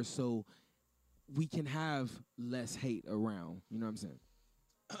more so we can have less hate around? You know what I'm saying?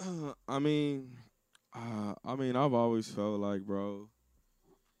 I mean, I've always felt like, bro,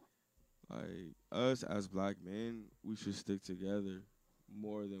 like us as black men, we should stick together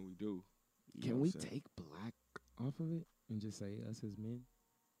more than we do. Can we take black off of it and just say us as men?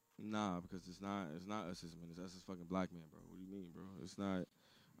 Nah, because it's not us as men. It's us as fucking black men, bro. What do you mean, bro? It's not.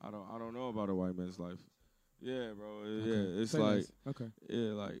 I don't know about a white man's life. Yeah, bro. Okay. Yeah, it's like,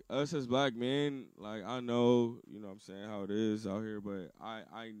 yeah, like us as black men, like I know, you know what I'm saying, how it is out here, but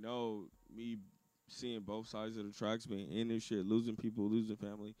I know me seeing both sides of the tracks, being in this shit, losing people, losing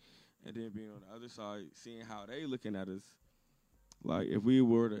family, and then being on the other side, seeing how they looking at us. Like, if we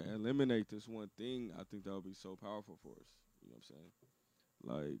were to eliminate this one thing, I think that would be so powerful for us. You know what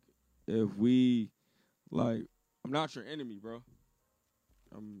I'm saying? Like, if we, like, I'm not your enemy, bro.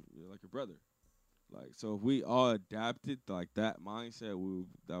 I'm like your brother. Like, so if we all adapted like that mindset,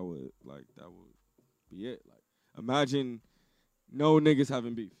 that would be it. Like, imagine no niggas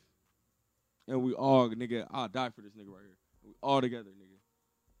having beef, and we all, nigga, I'll die for this nigga right here. We all together,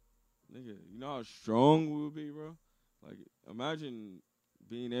 nigga. You know how strong we would be, bro. Like, imagine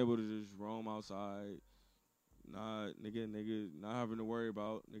being able to just roam outside, not having to worry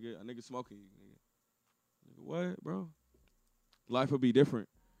about a nigga smoking you, nigga. What, bro? Life would be different.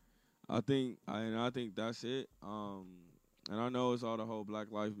 I think that's it. And I know it's all the whole Black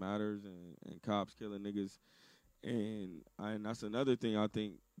Lives Matters and cops killing niggas. And that's another thing I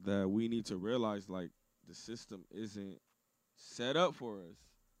think that we need to realize, like, the system isn't set up for us.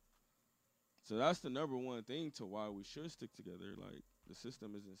 So that's the number one thing to why we should stick together. Like, the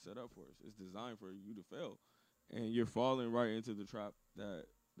system isn't set up for us. It's designed for you to fail. And you're falling right into the trap that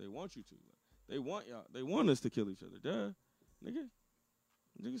they want you to. Like, they want us to kill each other. Duh.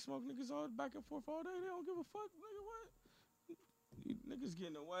 Niggas smoke niggas all back and forth all day. They don't give a fuck. niggas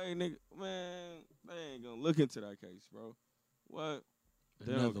getting away, nigga, man, they ain't gonna look into that case, bro. What?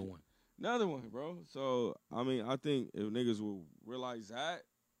 Another one. Another one, bro. So, I mean, I think if niggas will realize that,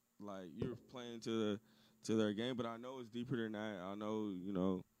 like, you're playing to their game, but I know it's deeper than that. I know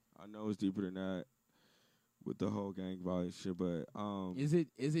it's deeper than that with the whole gang violence shit, but Is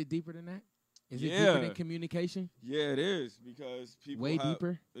it deeper than that? Is it Yeah. deeper than communication? yeah, it is because people Way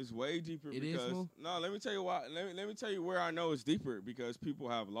deeper? It's way deeper It is, because Mo? no, let me tell you why. Let me tell you where I know it's deeper because people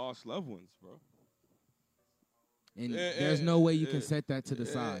have lost loved ones, bro. And there's no way you can set that to the Eh,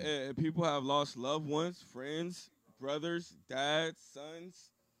 side. People have lost loved ones, friends, brothers, dads, sons,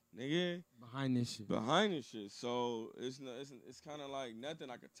 nigga, Behind this shit. behind this shit. So it's kind of like nothing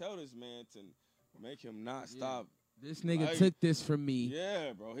I could tell this man to make him not stop. This nigga Like, took this from me.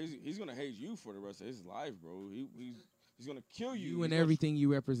 Yeah, bro. He's gonna hate you for the rest of his life, bro. He's gonna kill you. You He's and gonna- everything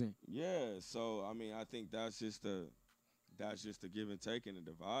you represent. Yeah. So I mean, I think that's just the give and take and the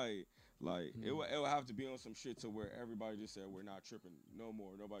divide. Like it would have to be on some shit to where everybody just said we're not tripping no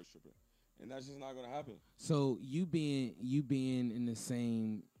more. Nobody's tripping, and that's just not gonna happen. So you being in the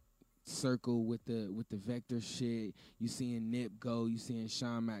same circle with the Vector shit, you seeing Nip go, you seeing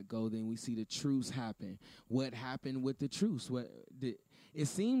Sean Mack go, then we see the truce happen. What happened with the truce? It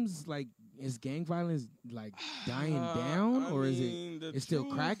seems like is gang violence like dying down, or is it still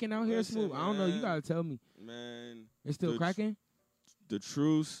cracking out here? Listen, Smooth. I don't know. You man. gotta tell me. Man, It's still cracking. The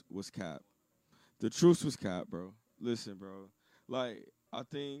truce was cap. The truce was cap, bro. Listen, bro. Like, I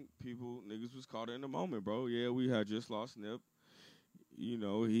think niggas was caught in the moment, bro. Yeah, we had just lost Nip. You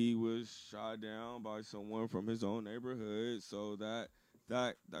know, he was shot down by someone from his own neighborhood. So that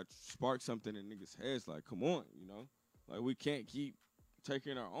sparked something in niggas' heads. Like, come on, you know? Like, we can't keep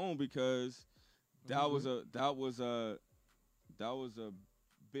taking our own because that was a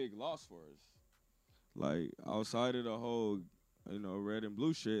big loss for us. Like, outside of the whole, red and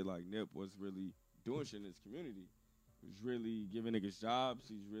blue shit, like, Nip was really doing shit in his community. He was really giving niggas jobs.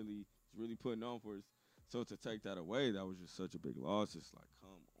 He's really putting on for us. So to take that away, that was just such a big loss. It's like, come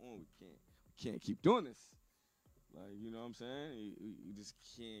on, we can't keep doing this. Like, you know what I'm saying? You just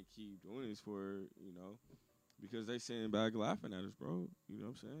can't keep doing this because they sitting back laughing at us, bro. You know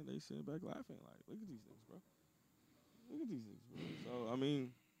what I'm saying? They sitting back laughing. Like, look at these niggas, bro. Look at these niggas, bro. So, I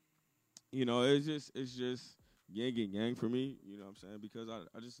mean, it's just gang for me, you know what I'm saying? Because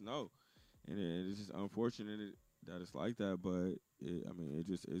I just know. And it's just unfortunate that it's like that, but it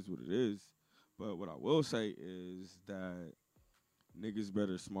just is what it is. But what I will say is that niggas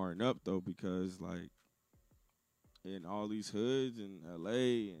better smarten up, though, because, like, in all these hoods in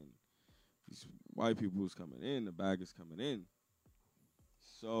L.A. and these white people is coming in, the bag is coming in.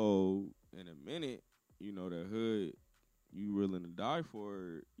 So, in a minute, that hood you willing to die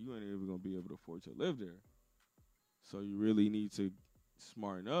for, you ain't even going to be able to afford to live there. So, you really need to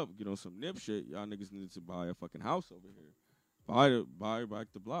smarten up, get on some Nip shit. Y'all niggas need to buy a fucking house over here. Buy back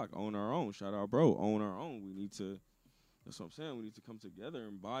the block, own our own. Shout out, bro, own our own. We need to. That's what I'm saying. We need to come together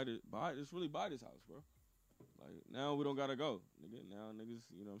and buy this house, bro. Like now we don't gotta go, nigga. Now niggas,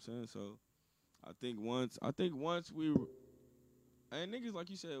 you know what I'm saying. So I think once we, and niggas like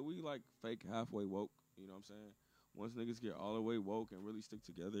you said, we like fake halfway woke. You know what I'm saying. Once niggas get all the way woke and really stick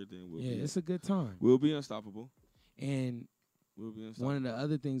together, then it's a good time. We'll be unstoppable. And one of the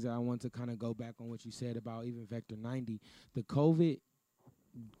other things that I want to kind of go back on what you said about even Vector 90, the COVID,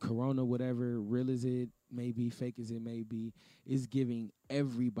 Corona, whatever, real as it may be, fake as it may be, is giving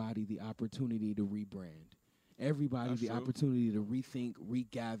everybody the opportunity to rebrand. Everybody That's the true. Opportunity to rethink,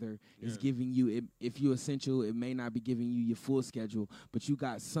 regather. Is giving you, if you're essential, it may not be giving you your full schedule, but you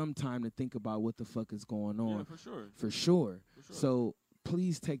got some time to think about what the fuck is going on. Yeah, for sure. For sure. So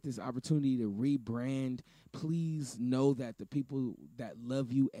please take this opportunity to rebrand. Please know that the people that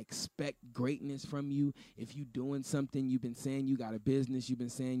love you expect greatness from you. If you doing something, you've been saying you got a business, you've been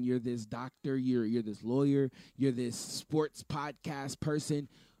saying you're this doctor, you're this lawyer, you're this sports podcast person,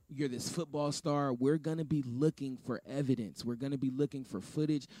 you're this football star, we're going to be looking for evidence. We're going to be looking for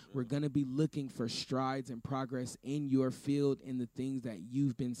footage. We're going to be looking for strides and progress in your field in the things that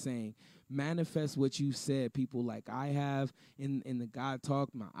you've been saying. Manifest what you said, people, like I have in the God Talk,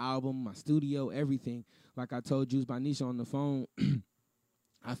 my album, my studio, everything. Like I told Juice by Nisha on the phone,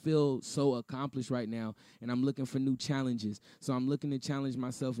 I feel so accomplished right now, and I'm looking for new challenges. So I'm looking to challenge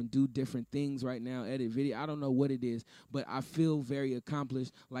myself and do different things right now, edit video. I don't know what it is, but I feel very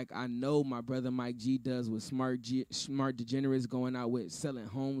accomplished, like I know my brother Mike G does with Smart Degenerates, going out with selling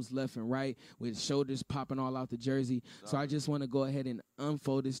homes left and right, with shoulders popping all out the jersey. So I just want to go ahead and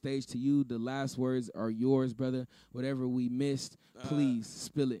unfold this stage to you. The last words are yours, brother. Whatever we missed, please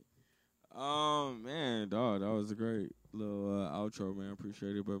spill it. Man, dog, that was great. little outro, man.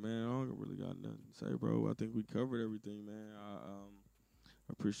 Appreciate it, but man, I don't really got nothing to say, bro. I think we covered everything, man.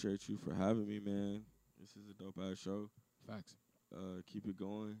 I appreciate you for having me, man. This is a dope ass show. Facts. Keep it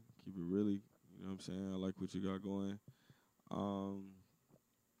going. Keep it really. You know what I'm saying? I like what you got going.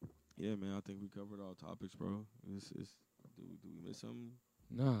 Yeah, man. I think we covered all topics, bro. Do we miss something?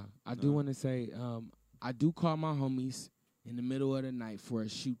 Nah, I do want to say, I do call my homies in the middle of the night for a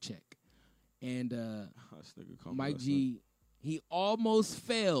shoe check. And Mike G, he almost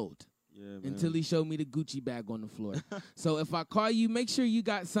failed until he showed me the Gucci bag on the floor. So if I call you, make sure you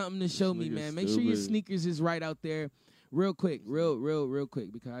got something to show me, man. Make sure your sneakers is right out there. Real quick, real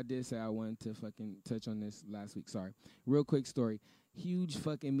quick, because I did say I wanted to fucking touch on this last week. Sorry. Real quick story. Huge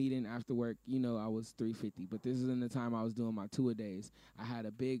fucking meeting after work. You know, I was 350, but this is in the time I was doing my tour-a-days. I had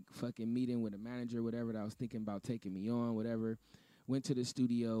a big fucking meeting with a manager, whatever, that I was thinking about taking me on, whatever. Went to the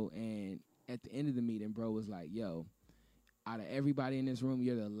studio, and at the end of the meeting, bro was like, yo, out of everybody in this room,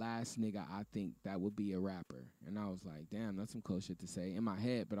 you're the last nigga I think that would be a rapper. And I was like, damn, that's some cool shit to say in my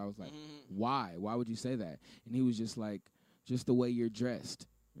head. But I was like, why? Why would you say that? And he was just like, just the way you're dressed.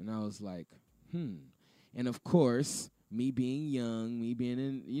 And I was like, And of course, me being young, me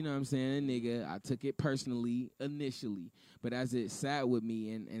being, you know what I'm saying, a nigga, I took it personally initially. But as it sat with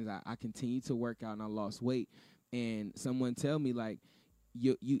me and I continued to work out and I lost weight, and someone tell me, like,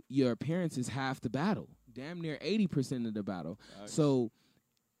 your appearance is half the battle, damn near 80% of the battle. Nice. So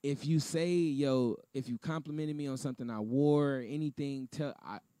if you say, yo, if you complimented me on something I wore or anything,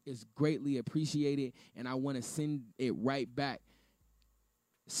 it's greatly appreciated, and I want to send it right back.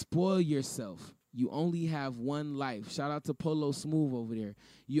 Spoil yourself. You only have one life. Shout out to Polo Smooth over there.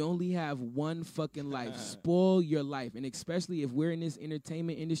 You only have one fucking life. Spoil your life. And especially if we're in this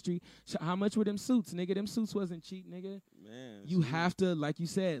entertainment industry, how much were them suits, nigga? Them suits wasn't cheap, nigga. Man, you have to, like you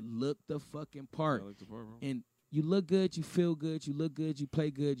said, look the fucking part. Look the part, bro. And you look good, you feel good, you look good, you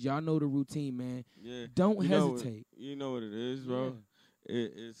play good. Y'all know the routine, man. Yeah. Don't hesitate. You know what it is, bro? Yeah.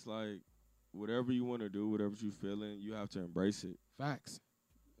 It's like whatever you want to do, whatever you feeling, you have to embrace it. Facts.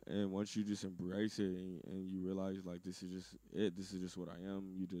 And once you just embrace it and you realize, like, this is just it, this is just what I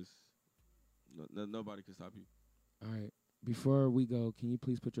am, you just, nobody can stop you. All right. Before we go, can you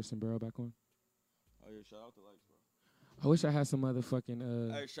please put your sombrero back on? Oh, yeah, shout out to Lex, bro. I wish I had some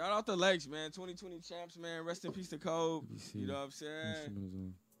motherfucking... Hey, shout out to Lex, man. 2020 champs, man. Rest in peace to Cole. You know what I'm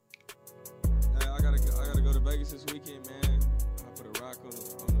saying? Hey, I gotta go to Vegas this weekend, man. I put a rock on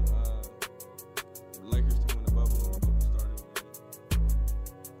the Lakers to win the bubble.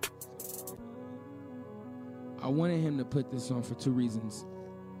 I wanted him to put this on for two reasons.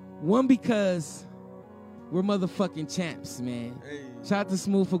 One, because we're motherfucking champs, man. Hey. Shout out to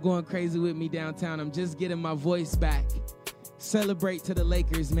Smooth for going crazy with me downtown. I'm just getting my voice back. Celebrate to the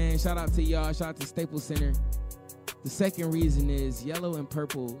Lakers, man. Shout out to y'all. Shout out to Staples Center. The second reason is yellow and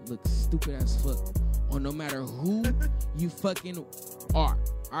purple look stupid as fuck on no matter who you fucking are.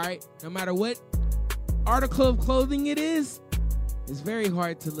 All right? No matter what article of clothing it is, it's very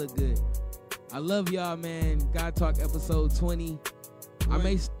hard to look good. I love y'all, man. God Talk episode 20.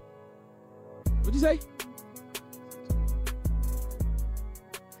 What'd you say?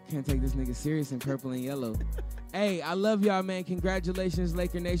 Can't take this nigga serious in purple and yellow. Hey, I love y'all, man. Congratulations,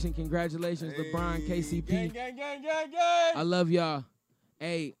 Laker Nation. Congratulations, LeBron, KCP. Gang. I love y'all.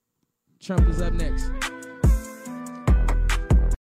 Hey, Trump is up next.